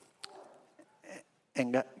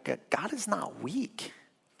 And God is not weak,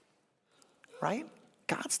 right?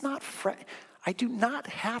 God's not I do not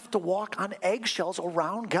have to walk on eggshells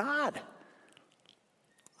around God.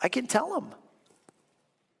 I can tell him.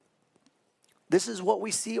 This is what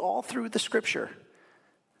we see all through the scripture,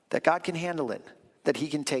 that God can handle it, that he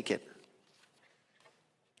can take it.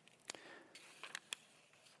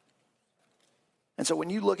 And so when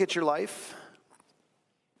you look at your life,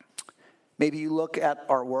 maybe you look at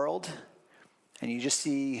our world and you just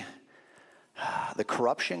see the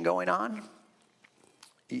corruption going on,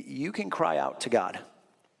 you can cry out to God.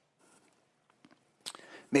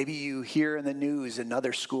 Maybe you hear in the news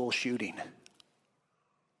another school shooting.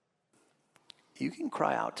 You can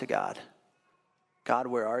cry out to God. God,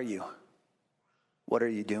 where are you? What are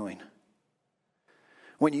you doing?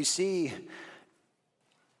 When you see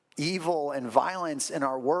evil and violence in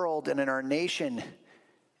our world and in our nation,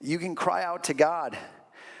 you can cry out to God.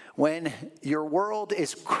 When your world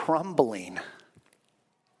is crumbling,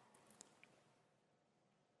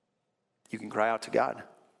 you can cry out to God.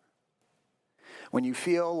 When you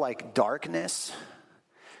feel like darkness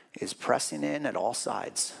is pressing in at all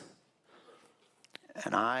sides,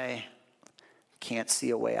 and I can't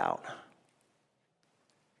see a way out,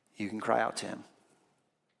 you can cry out to him.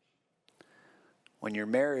 When your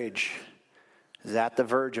marriage is at the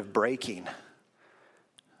verge of breaking,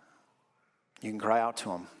 you can cry out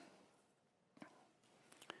to him.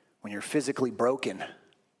 When you're physically broken,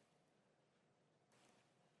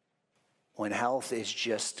 when health is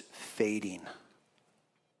just fading,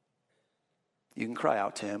 you can cry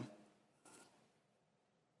out to him.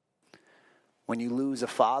 When you lose a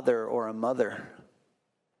father or a mother,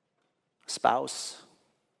 a spouse,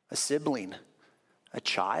 a sibling, a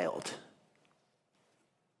child,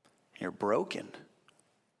 you're broken,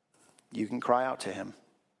 you can cry out to him.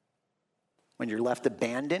 When you're left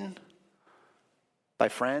abandoned by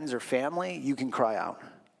friends or family, you can cry out.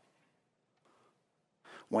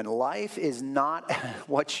 When life is not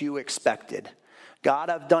what you expected, God,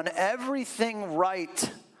 I've done everything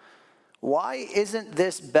right. Why isn't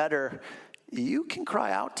this better? You can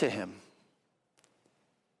cry out to him.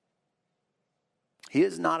 He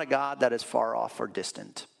is not a God that is far off or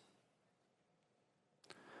distant.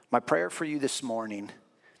 My prayer for you this morning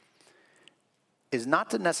is not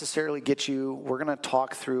to necessarily get you, we're going to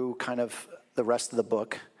talk through kind of the rest of the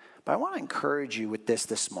book, but I want to encourage you with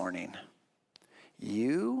this morning.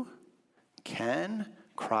 You can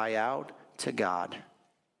cry out to God.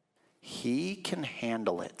 He can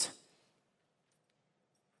handle it.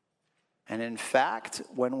 And in fact,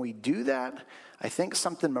 when we do that, I think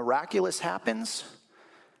something miraculous happens.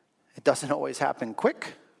 It doesn't always happen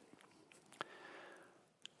quick.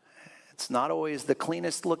 It's not always the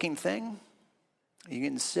cleanest looking thing. You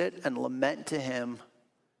can sit and lament to him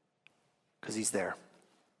because he's there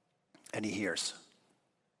and he hears.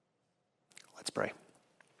 Let's pray.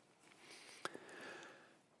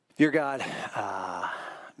 Dear God,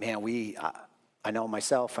 man, I know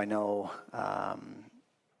myself, I know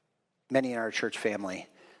many in our church family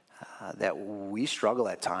that we struggle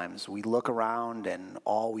at times. We look around and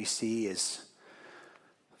all we see is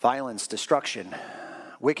violence, destruction,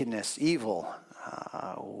 wickedness, evil.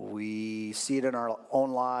 We see it in our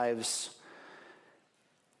own lives,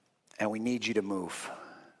 and we need you to move.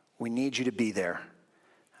 We need you to be there.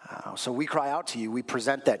 So we cry out to you. We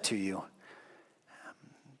present that to you.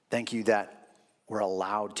 Thank you that we're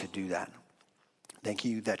allowed to do that. Thank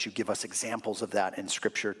you that you give us examples of that in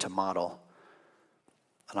Scripture to model.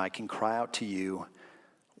 And I can cry out to you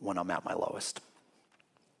when I'm at my lowest.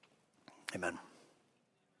 Amen.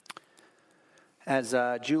 As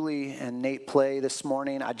Julie and Nate play this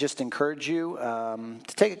morning, I just encourage you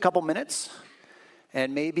to take a couple minutes.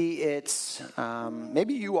 And maybe it's,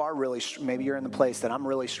 maybe you're in the place that I'm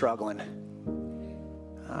really struggling.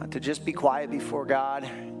 To just be quiet before God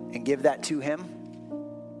and give that to him.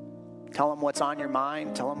 Tell him what's on your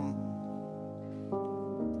mind. Tell him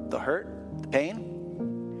the hurt, the pain.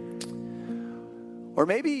 Or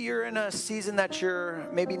maybe you're in a season that you're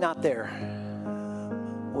maybe not there.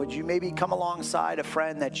 Would you maybe come alongside a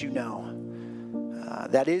friend that you know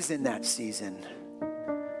that is in that season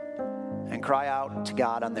and cry out to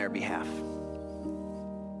God on their behalf?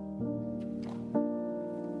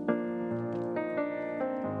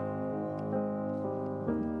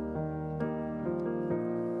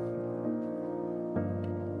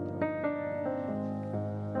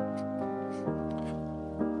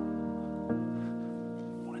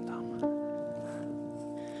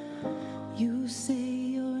 You say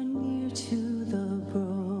you're near to the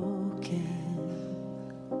broken.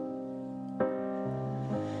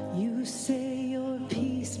 You say your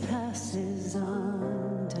peace passes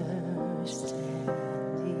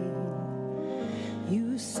understanding.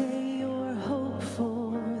 You say you're hope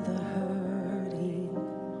for the hurting.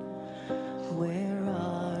 Where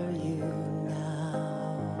are you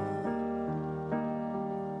now?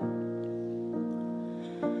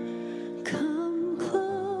 Come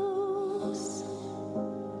close.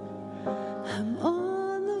 I'm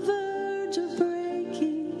on the verge of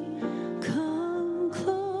breaking. Come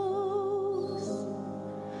close.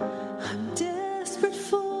 I'm desperate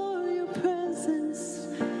for your presence.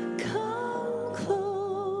 Come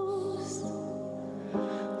close.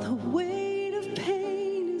 The weight of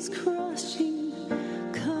pain is crushing.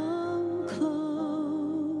 Come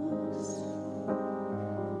close.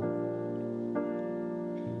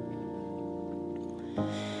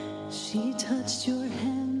 She touched your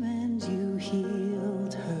hem and you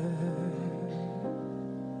healed her.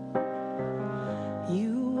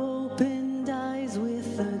 You opened eyes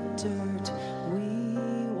with the dirt we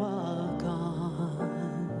walk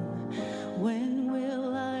on. When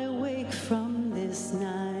will I wake from this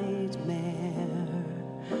nightmare?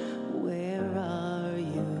 Where are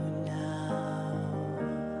you now?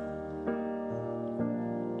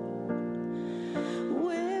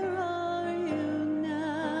 Where are you now?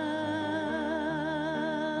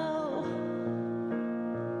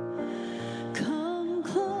 Come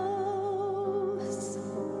close.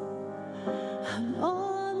 I'm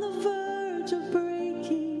on the verge of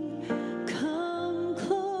breaking. Come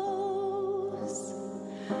close.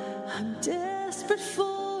 I'm desperate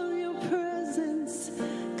for your presence.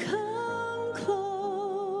 Come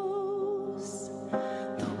close.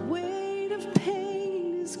 The weight of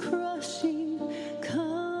pain is crushing.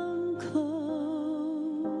 Come close.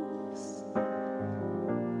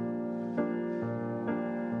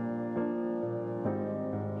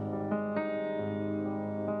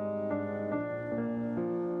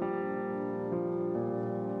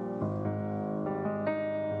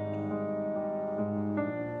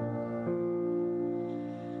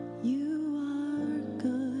 You are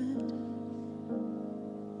good.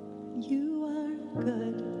 You are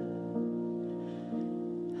good.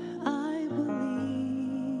 I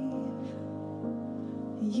believe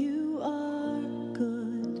you are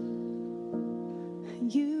good.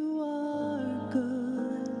 You are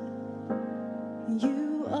good.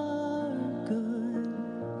 You are good.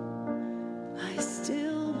 I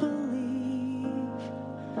still believe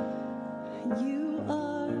you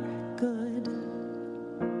are good.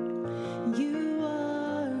 You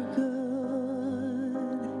are good.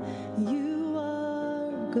 You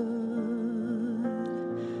are good.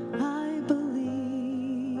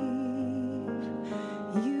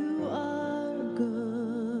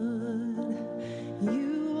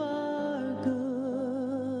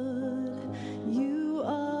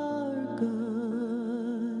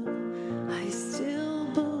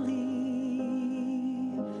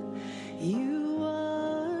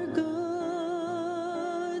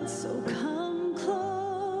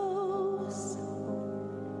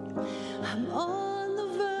 I'm on the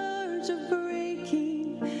verge of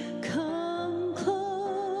breaking. Come close.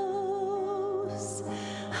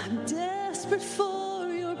 I'm desperate for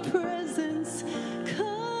your presence.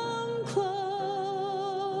 Come close.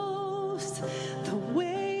 The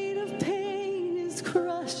weight of pain is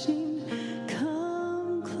crushing.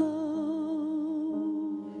 Come close.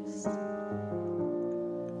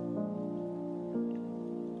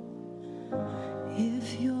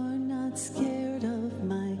 If you're not scared of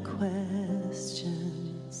my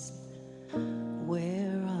questions,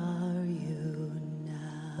 where are you now?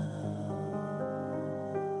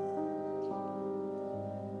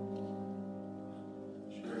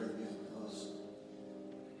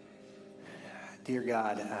 Dear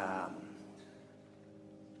God,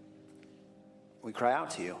 we cry out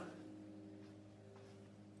to you.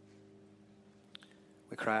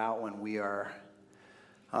 We cry out when we are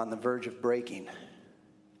on the verge of breaking,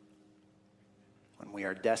 when we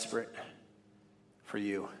are desperate for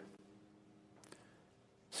you.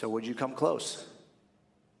 So would you come close?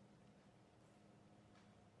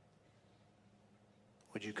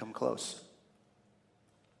 Would you come close?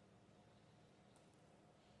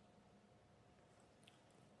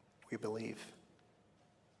 We believe.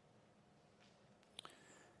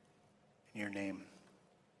 In your name,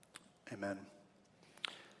 amen.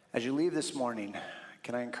 As you leave this morning,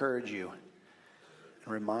 can I encourage you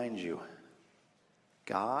and remind you,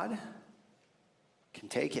 God can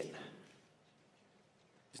take it.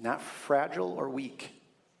 He's not fragile or weak.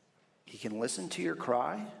 He can listen to your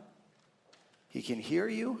cry. He can hear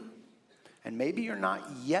you. And maybe you're not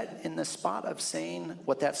yet in the spot of saying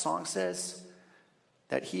what that song says,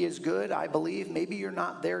 that he is good, I believe. Maybe you're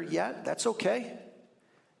not there yet. That's okay.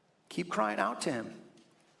 Keep crying out to him.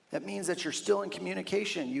 That means that you're still in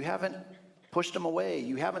communication. You haven't pushed him away.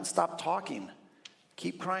 You haven't stopped talking.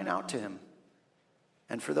 Keep crying out to him.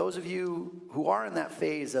 And for those of you who are in that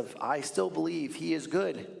phase of, I still believe he is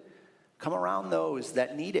good, come around those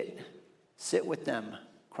that need it. Sit with them.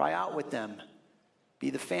 Cry out with them. Be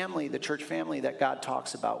the family, the church family that God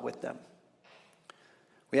talks about with them.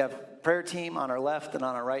 We have prayer team on our left and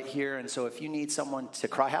on our right here. And so if you need someone to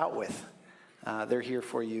cry out with, they're here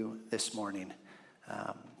for you this morning.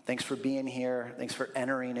 Thanks for being here. Thanks for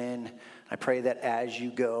entering in. I pray that as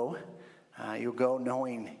you go, you'll go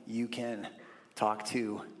knowing you can talk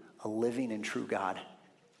to a living and true God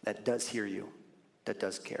that does hear you, that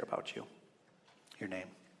does care about you. Your name.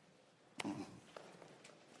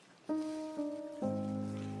 Mm-hmm.